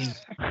think he's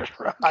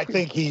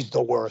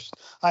the worst.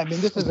 I mean,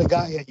 this is a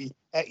guy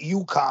at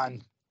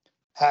UConn,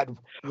 had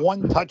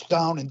 1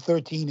 touchdown and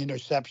 13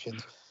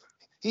 interceptions.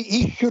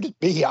 He shouldn't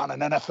be on an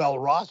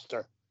NFL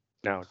roster.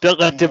 No,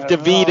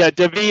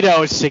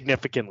 DeVito is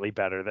significantly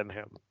better than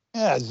him.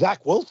 Yeah,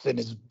 Zach Wilson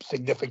is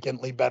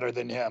significantly better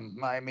than him.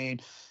 I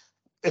mean,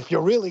 if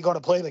you're really going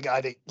to play the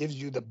guy that gives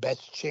you the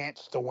best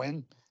chance to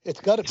win, it's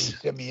got to be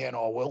Simeon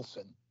or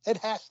Wilson. It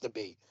has to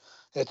be.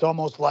 It's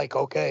almost like,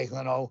 okay,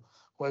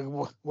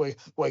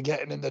 we're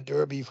getting in the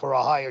derby for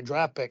a higher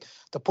draft pick.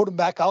 To put him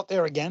back out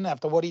there again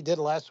after what he did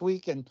last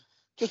week and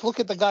just look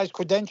at the guy's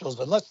credentials.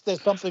 Unless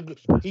there's something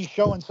he's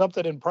showing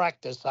something in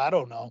practice, I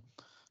don't know.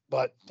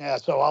 But yeah,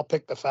 so I'll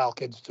pick the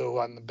Falcons too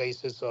on the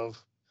basis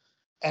of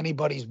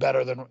anybody's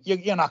better than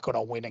you're not going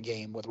to win a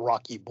game with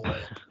Rocky Boyle.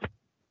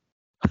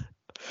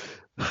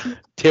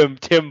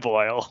 Tim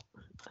Boyle.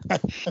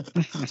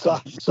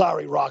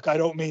 Sorry, Rock. I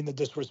don't mean to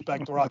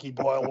disrespect Rocky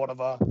Boyle, one of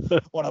our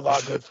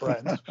good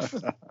friends.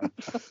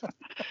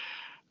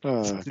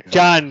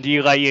 John, do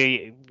you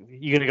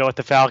gonna go with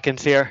the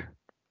Falcons here?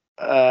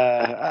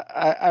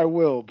 I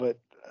will, but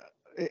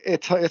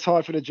it's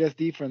hard for the Jets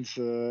defense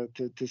to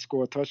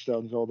score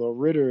touchdowns. Although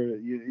Ritter,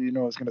 you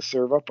know, is going to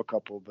serve up a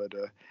couple, but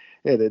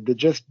yeah, the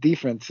Jets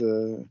defense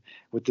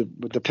with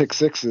the pick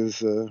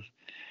sixes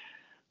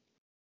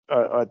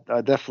are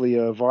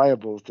definitely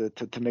viable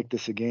to make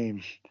this a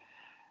game.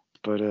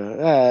 But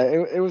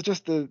it was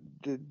just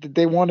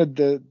they wanted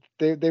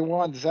they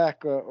wanted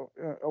Zach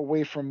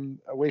away from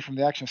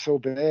the action so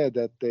bad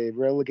that they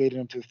relegated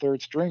him to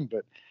third string.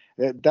 But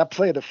that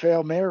play, the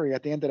fail Mary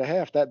at the end of the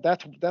half,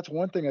 that's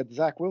one thing that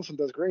Zach Wilson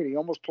does great. He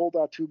almost pulled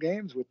out 2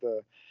 games with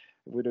a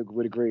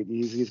great.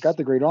 He's got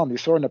the great arm. You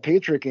saw in the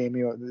Patriot game,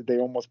 they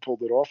almost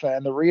pulled it off,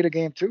 and the Raider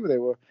game too. They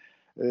were.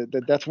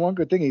 That's one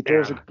good thing. He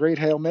throws a great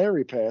Hail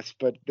Mary pass,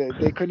 but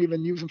they couldn't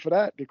even use him for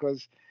that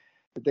because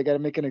they got to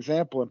make an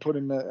example and put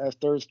him as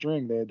third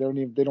string. They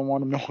don't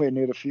want him nowhere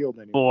near the field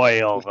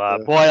anymore.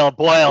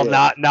 Boyle,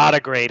 not a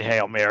great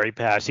Hail Mary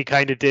pass. He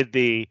kind of did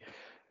the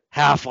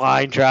half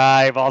line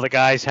drive. All the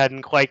guys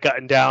hadn't quite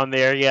gotten down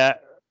there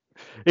yet.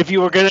 If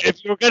you were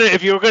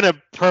gonna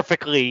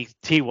perfectly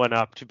tee one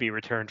up to be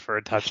returned for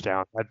a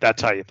touchdown,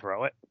 that's how you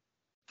throw it.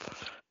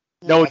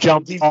 No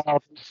jump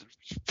ball.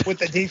 With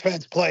the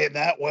defense playing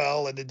that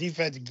well and the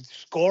defense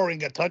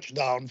scoring a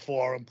touchdown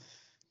for him,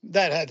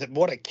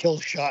 what a kill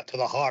shot to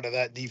the heart of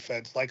that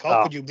defense. Like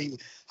how could you be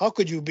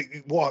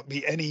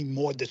any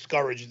more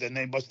discouraged than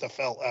they must have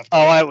felt after?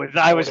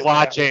 I was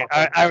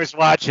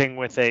watching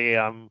with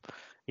a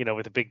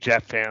with a big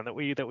Jet fan that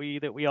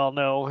we all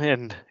know,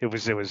 and it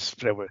was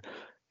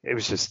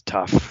just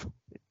tough.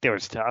 It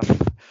was tough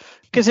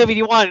because I mean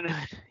you want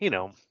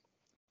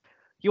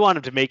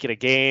them to make it a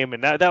game,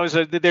 and that was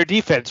their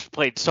defense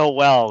played so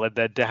well, and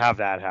then to have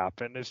that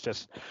happen, it's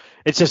just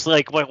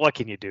like what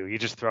can you do? You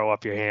just throw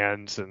up your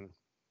hands, and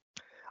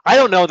I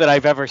don't know that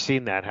I've ever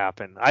seen that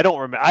happen. I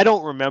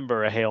don't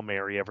remember a Hail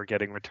Mary ever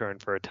getting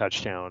returned for a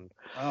touchdown.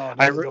 Oh,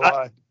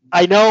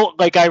 I know,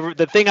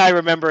 the thing I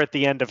remember at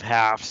the end of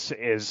halves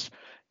is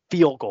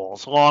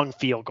long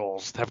field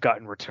goals have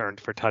gotten returned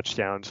for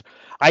touchdowns.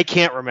 I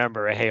can't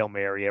remember a Hail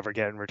Mary ever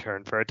getting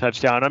returned for a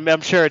touchdown.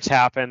 I'm sure it's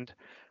happened,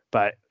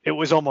 but it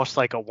was almost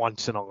like a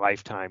once in a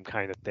lifetime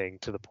kind of thing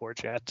to the poor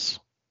Jets.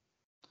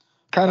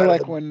 Kind of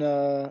like when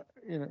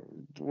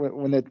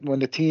when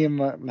the team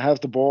has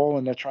the ball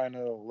and they're trying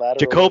to lateral.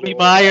 Jacoby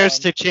Myers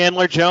to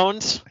Chandler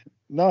Jones.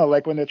 No,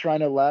 like when they're trying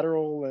to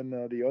lateral and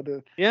and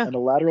the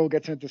lateral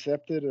gets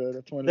intercepted.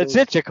 That's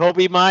it.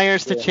 Jacoby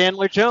Myers to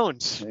Chandler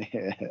Jones.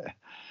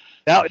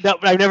 Yeah. No,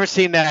 I've never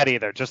seen that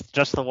either.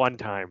 Just the one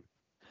time.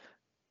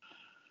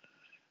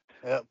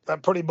 Yeah,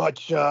 that pretty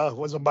much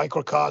was a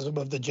microcosm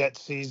of the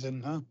Jets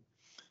season, huh?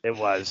 It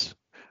was.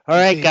 All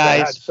right,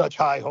 guys. Had such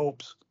high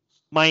hopes.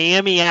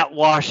 Miami at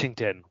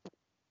Washington.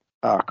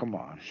 Oh, come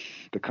on.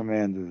 The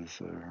Commanders.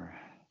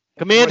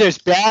 Commanders,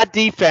 bad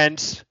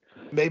defense.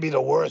 Maybe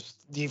the worst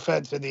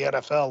defense in the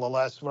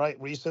NFL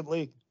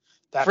recently.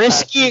 That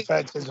Frisky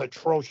defense is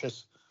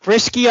atrocious.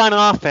 Frisky on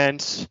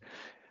offense.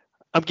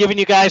 I'm giving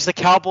you guys the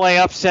Cowboy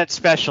upset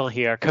special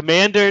here.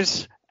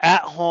 Commanders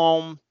at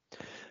home.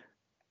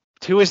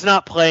 Tua's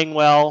not playing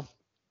well.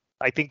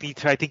 I think he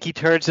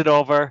turns it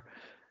over.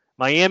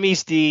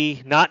 Miami's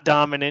D, not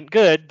dominant.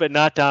 Good, but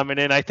not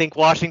dominant. I think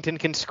Washington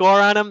can score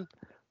on him.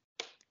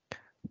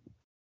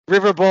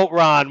 Riverboat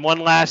Ron, one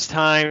last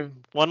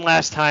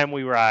time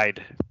we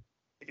ride.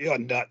 You're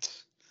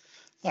nuts.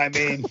 I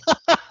mean,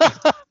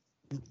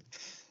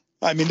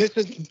 this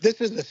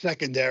is a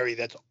secondary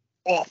that's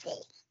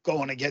awful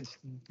going against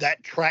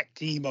that track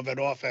team of an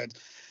offense.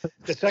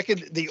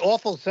 The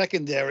awful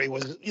secondary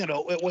was,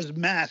 it was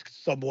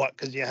masked somewhat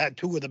because you had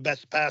 2 of the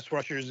best pass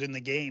rushers in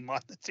the game on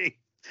the team,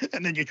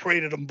 and then you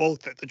traded them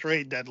both at the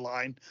trade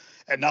deadline,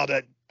 and now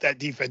that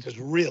defense has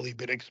really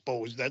been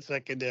exposed. That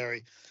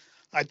secondary,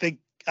 I think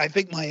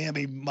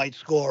Miami might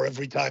score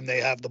every time they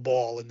have the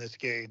ball in this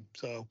game.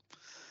 So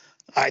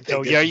I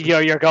think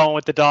you're going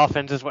with the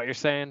Dolphins, is what you're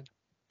saying?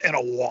 In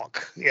a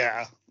walk,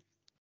 yeah.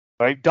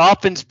 All right,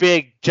 Dolphins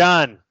big,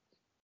 John.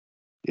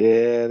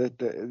 Yeah,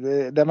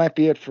 that might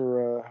be it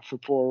for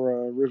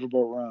poor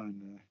Riverboat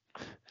Ron.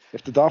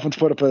 If the Dolphins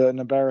put up an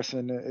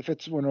embarrassing, if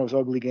it's one of those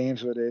ugly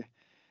games where they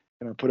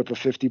put up a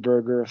 50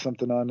 burger or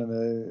something on,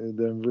 and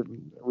the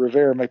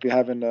Rivera might be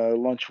having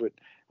lunch with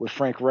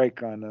Frank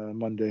Reich on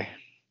Monday.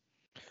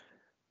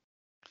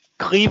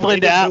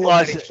 Cleveland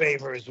Outlaws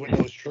favors with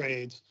those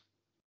trades.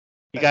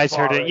 You guys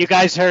heard it. You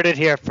guys heard it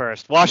here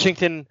first.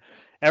 Washington,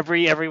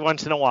 every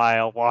once in a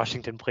while,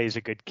 Washington plays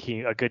a good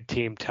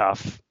team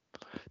tough.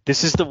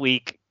 This is the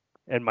week,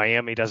 and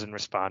Miami doesn't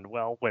respond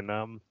well when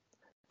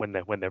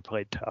when they're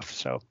played tough.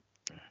 So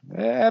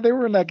Yeah, they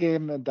were in that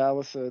game in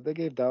Dallas. They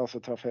gave Dallas a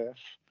tough half.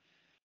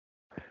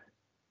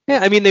 yeah,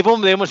 I mean they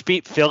almost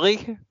beat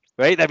Philly,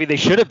 right? I mean they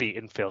should have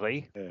beaten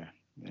Philly. Yeah.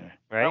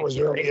 Right. That was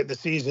early in the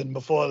season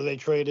before they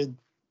traded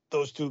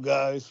those two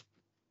guys.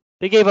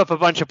 They gave up a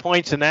bunch of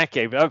points in that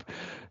game.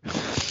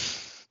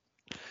 This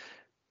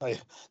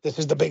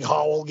is the big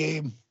Howell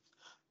game.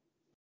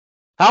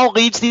 Howell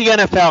leads the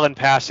NFL in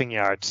passing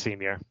yards,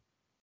 senior.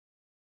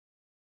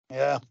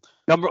 Yeah.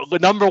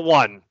 Number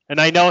one. And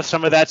I know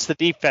some of that's the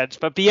defense,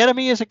 but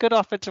Bieniemy is a good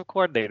offensive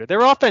coordinator.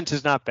 Their offense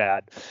is not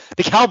bad.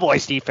 The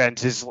Cowboys'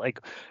 defense is like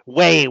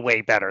way,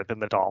 way better than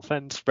the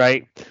Dolphins,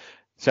 right?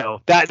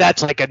 So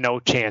that's like a no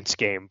chance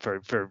game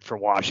for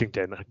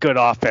Washington. A good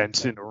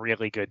offense and a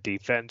really good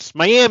defense.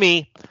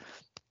 Miami,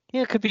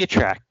 it could be a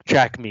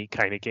track meet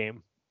kind of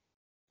game.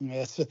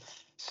 Yes.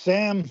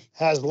 Sam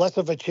has less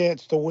of a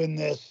chance to win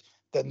this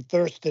than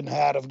Thurston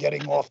had of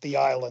getting off the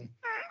island.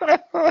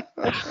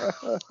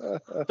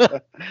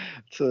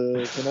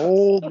 It's an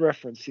old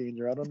reference,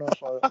 senior. I don't know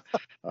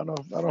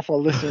if our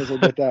listeners will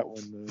get that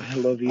one. I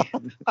love you.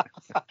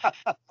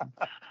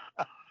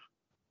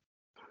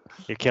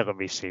 You're killing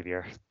me,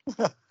 senior.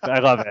 I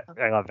love it.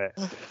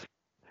 All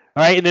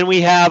right, and then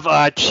we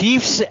have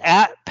Chiefs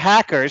at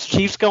Packers.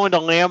 Chiefs going to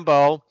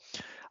Lambeau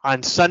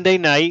on Sunday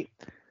night.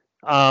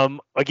 A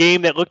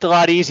game that looked a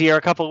lot easier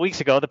a couple of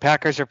weeks ago. The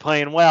Packers are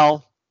playing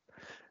well,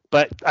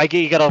 but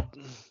you gotta.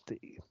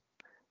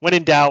 When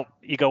in doubt,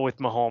 you go with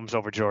Mahomes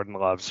over Jordan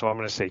Love. So I'm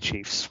going to say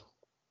Chiefs.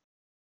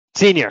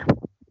 Senior,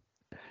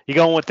 you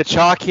going with the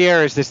chalk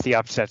here, or is this the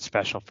upset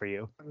special for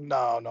you?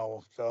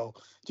 No. So,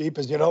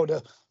 Jeepers,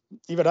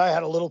 even I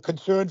had a little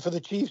concern for the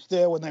Chiefs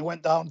there when they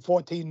went down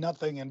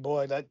 14-0, and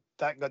boy, that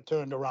got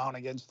turned around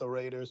against the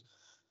Raiders.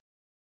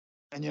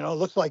 And, it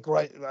looks like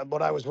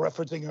what I was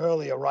referencing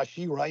earlier,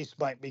 Rashee Rice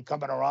might be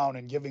coming around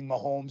and giving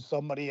Mahomes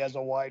somebody as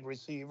a wide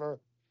receiver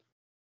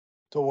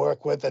to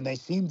work with, and they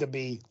seem to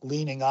be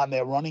leaning on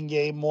their running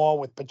game more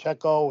with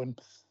Pacheco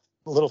and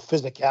a little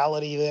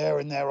physicality there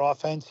in their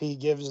offense he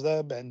gives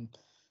them, and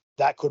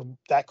that could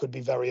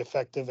be very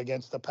effective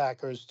against the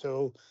Packers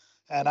too.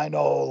 And I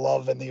know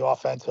Love and the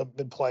offense have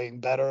been playing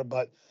better,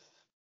 but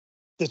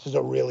this is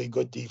a really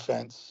good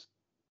defense.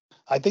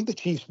 I think the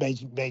Chiefs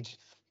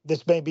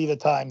this may be the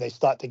time they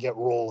start to get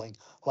rolling.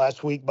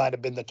 Last week might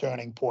have been the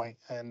turning point,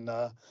 and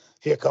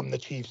here come the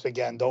Chiefs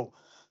again. Don't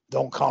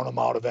count them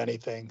out of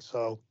anything.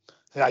 So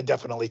I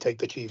definitely take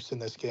the Chiefs in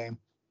this game.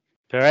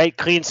 All right,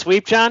 clean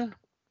sweep, John?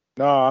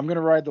 No, I'm going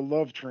to ride the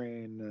Love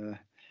train.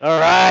 All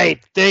right,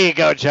 there you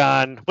go,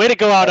 John. Way to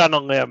go out on a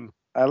limb.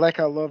 I like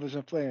how Love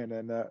isn't playing,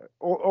 and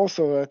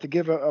also to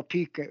give a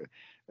peek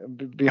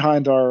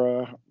behind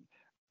our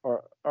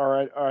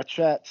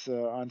chats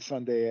on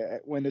Sunday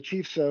when the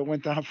Chiefs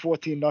went down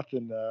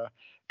 14-0.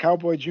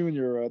 Cowboy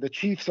Jr., the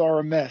Chiefs are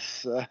a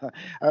mess.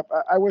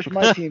 I wish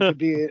my team could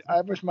be.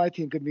 I wish my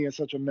team could be in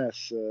such a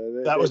mess.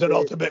 That was an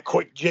ultimate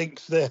quick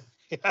jinx there.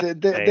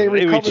 They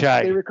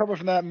recovered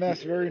from that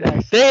mess very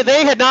nice.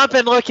 They had not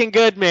been looking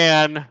good,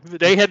 man.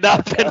 They had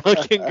not been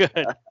looking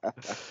good.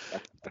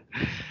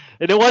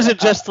 And it wasn't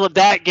just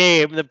that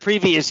game, the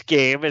previous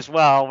game as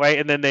well, right?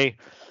 And then they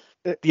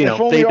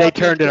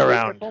turned it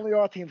around. If only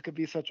our teams could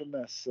be such a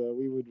mess,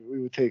 we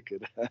would take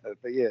it.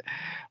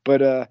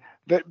 but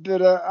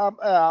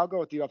I'll go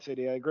with the upset.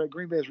 Yeah,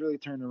 Green Bay has really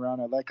turned around.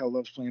 I like how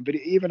Love's playing, but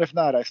even if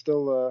not, I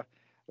still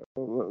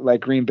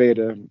like Green Bay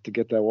to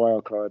get that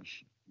wild card.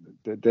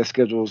 Their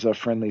schedules are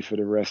friendly for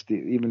the rest.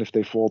 Even if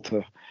they fall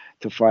to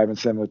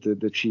 5-7 with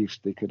the Chiefs,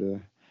 they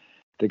could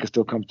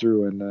still come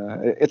through. And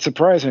it's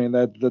surprising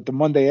that the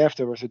Monday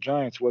after versus the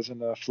Giants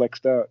wasn't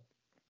flexed out.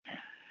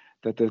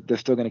 That they're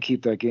still going to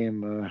keep that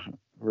game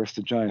versus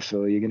the Giants.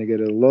 So you're going to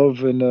get a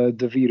Love and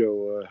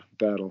DeVito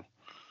battle.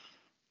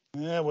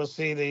 Yeah, we'll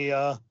see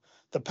the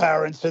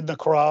parents in the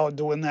crowd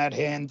doing that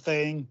hand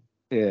thing.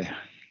 Yeah.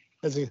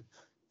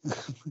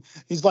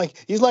 He's like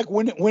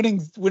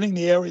winning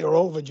the area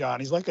over, John.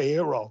 He's like a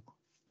hero.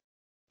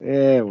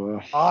 Yeah,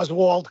 well.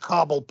 Oswald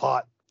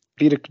Cobblepot.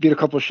 Beat a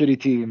couple of shitty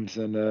teams,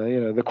 and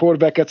the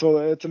quarterback gets all.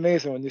 It's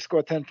amazing when you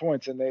score 10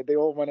 points and they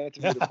all want to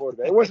interview the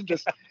quarterback. It wasn't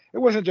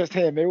just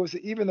him. It was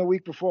even the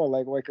week before,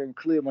 like in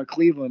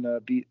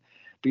Cleveland beat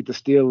the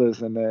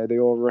Steelers, and they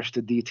all rushed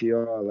to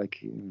DTR. Like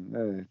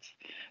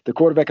the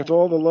quarterback gets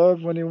all the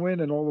love when you win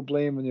and all the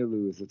blame when you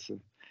lose. It's a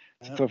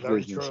tough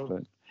business, true.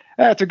 but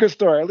it's a good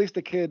story. At least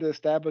the kid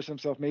established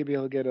himself. Maybe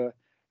he'll get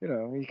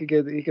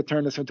he could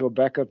turn this into a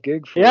backup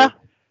gig for a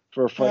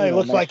it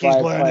looks like he's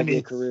learning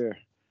his career.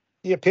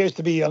 He appears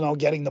to be,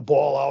 getting the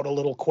ball out a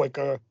little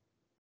quicker,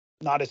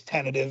 not as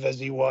tentative as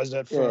he was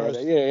at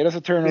first. Yeah, he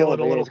doesn't turn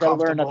over. He's got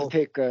to learn not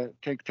to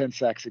take 10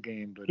 sacks a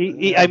game. But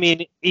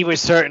he was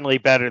certainly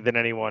better than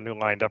anyone who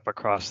lined up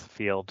across the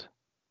field.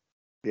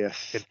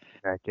 Yes, in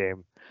that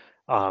game.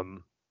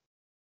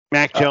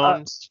 Mac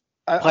Jones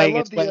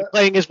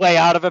playing his way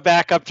out of a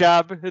backup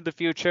job in the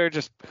future,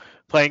 just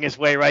playing his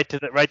way right to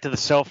the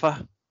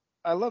sofa.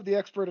 I love the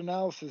expert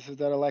analysis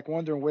that are like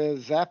wondering where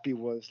Zappy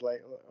was.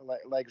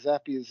 Like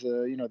Zappy is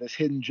this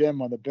hidden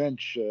gem on the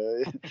bench.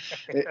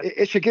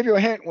 It should give you a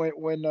hint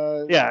when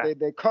Yeah.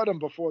 they cut him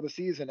before the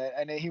season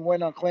and he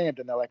went unclaimed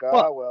and they're like,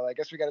 well, I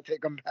guess we got to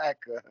take him back.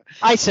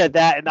 I said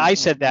that, and I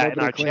said that in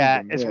Nobody our claimed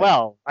chat him, as yeah.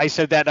 well. I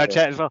said that in our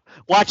chat as well.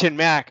 Watching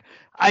Mac,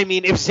 I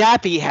mean, if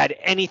Zappy had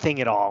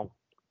anything at all,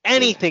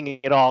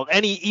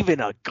 even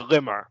a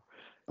glimmer,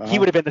 he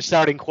would have been the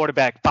starting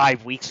quarterback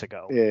 5 weeks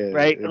ago,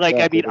 right? Exactly. Like,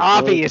 I mean,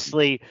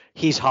 obviously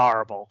he's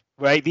horrible,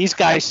 right? These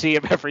guys see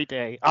him every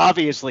day.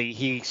 Obviously,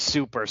 he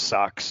super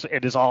sucks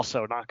and is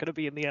also not going to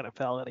be in the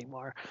NFL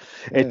anymore.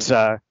 Yeah. It's,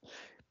 I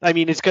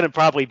mean, it's going to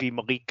probably be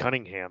Malik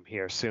Cunningham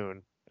here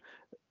soon.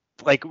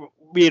 Like,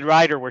 me and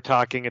Ryder were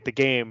talking at the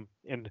game,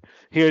 and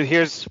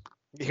here's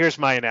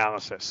my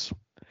analysis.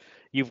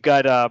 You've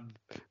got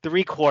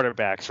 3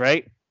 quarterbacks,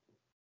 right?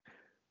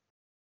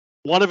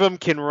 One of them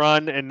can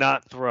run and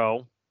not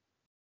throw.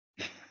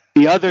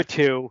 The other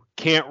 2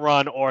 can't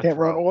run or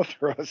throw.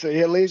 So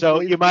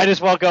you might as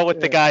well go with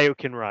the guy who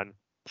can run,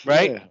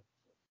 right?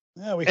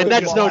 Yeah, and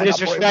that's no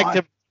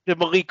disrespect to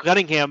Malik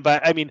Cunningham,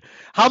 but I mean,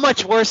 how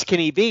much worse can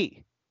he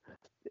be?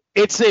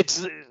 It's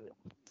the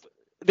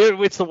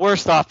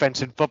worst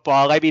offense in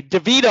football. I mean,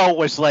 DeVito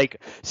was like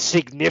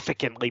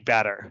significantly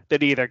better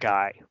than either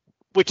guy,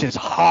 which is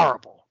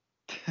horrible.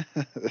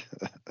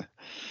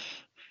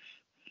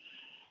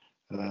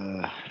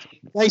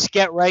 Nice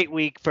get right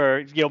week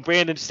for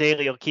Brandon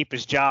Staley will keep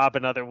his job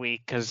another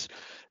week because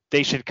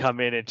they should come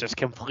in and just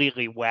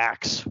completely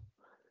wax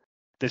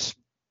this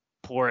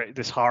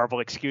horrible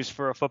excuse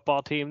for a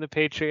football team, the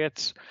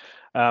Patriots.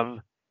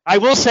 I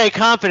will say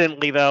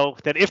confidently though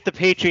that if the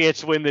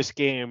Patriots win this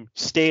game,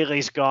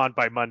 Staley's gone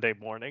by Monday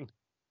morning.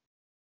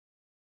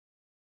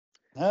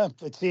 Yeah,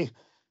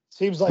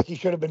 seems like he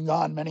should have been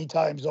gone many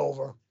times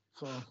over.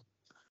 So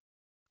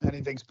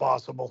anything's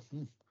possible.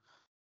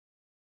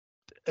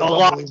 It's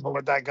unbelievable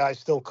that that guy's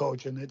still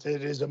coaching. It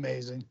is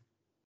amazing.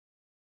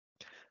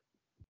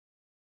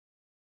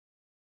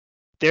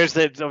 There's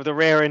the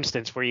rare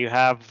instance where you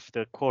have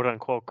the quote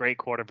unquote great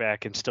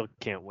quarterback and still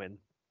can't win.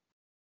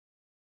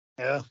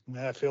 Yeah,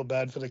 I feel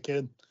bad for the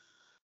kid.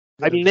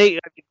 I mean,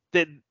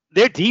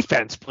 their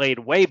defense played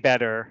way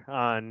better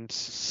on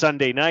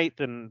Sunday night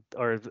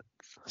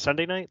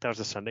Sunday night? That was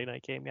a Sunday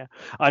night game, yeah.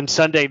 On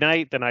Sunday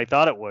night than I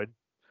thought it would.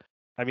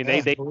 I mean,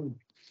 they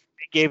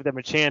gave them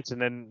a chance,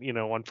 and then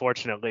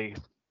unfortunately,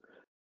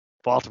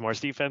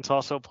 Baltimore's defense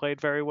also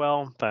played very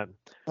well. But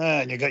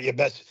and you got your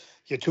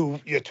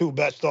two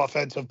best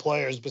offensive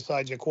players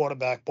besides your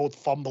quarterback, both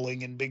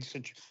fumbling in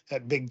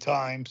at big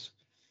times.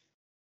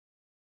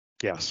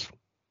 Yes,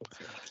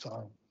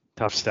 so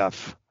tough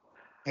stuff.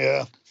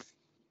 Yeah.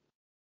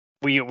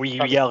 Were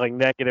you yelling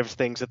negative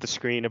things at the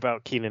screen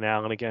about Keenan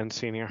Allen again,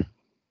 Senior?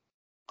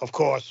 Of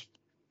course.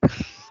 All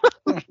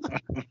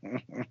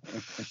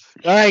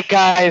right,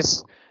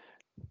 guys.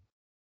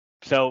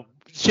 So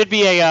should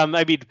be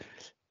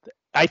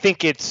I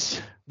think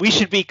we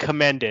should be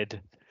commended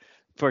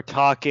for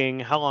talking.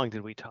 How long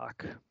did we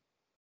talk?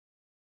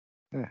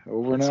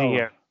 Over an hour.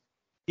 Here.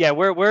 Yeah,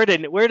 we're at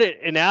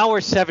an hour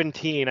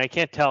 17. I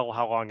can't tell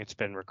how long it's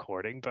been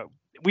recording, but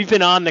we've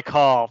been on the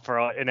call for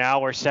an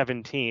hour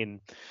 17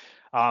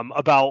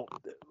 about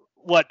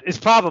what is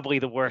probably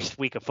the worst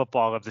week of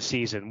football of the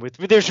season.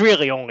 There's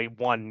really only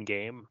one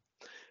game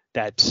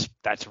that's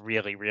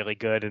really, really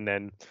good, and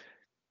then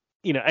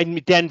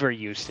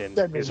Denver-Houston.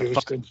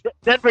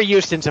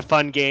 Denver-Houston's a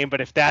fun game,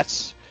 but if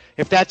that's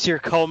your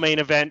co-main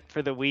event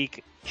for the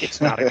week, it's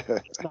not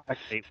a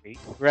great week,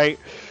 right?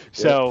 Yep.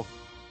 So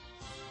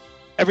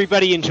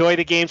everybody enjoy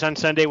the games on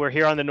Sunday. We're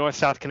here on the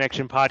North-South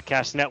Connection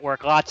Podcast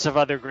Network. Lots of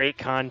other great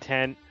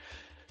content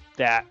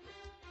that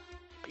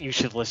you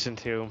should listen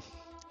to.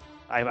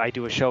 I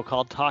do a show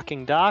called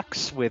Talking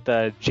Docs with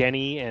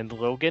Jenny and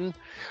Logan.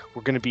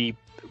 We're going to be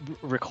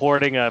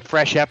recording a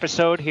fresh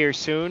episode here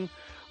soon,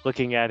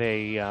 looking at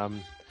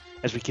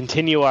as we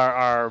continue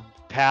our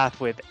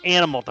path with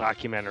animal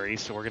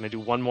documentaries. So we're going to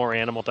do one more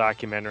animal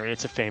documentary.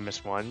 It's a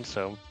famous one,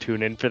 so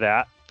tune in for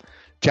that.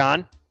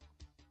 John?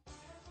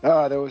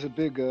 There was a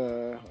big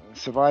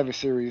Survivor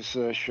Series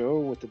show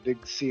with the big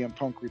CM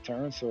Punk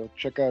return, so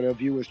check out our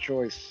Viewer's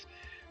Choice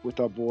with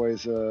our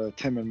boys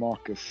Tim and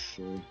Marcus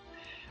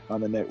on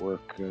the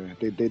network.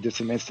 They did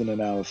some instant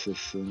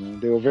analysis,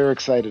 and they were very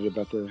excited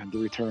about the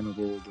return of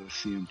old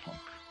CM Punk.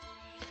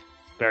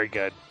 Very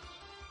good.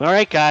 All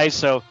right, guys,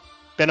 so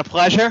been a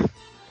pleasure.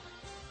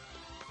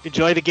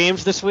 Enjoy the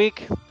games this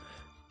week.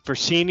 For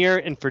Senior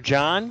and for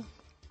John,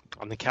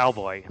 I'm the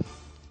Cowboy.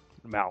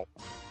 I'm out.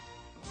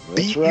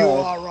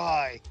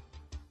 B-U-R-I.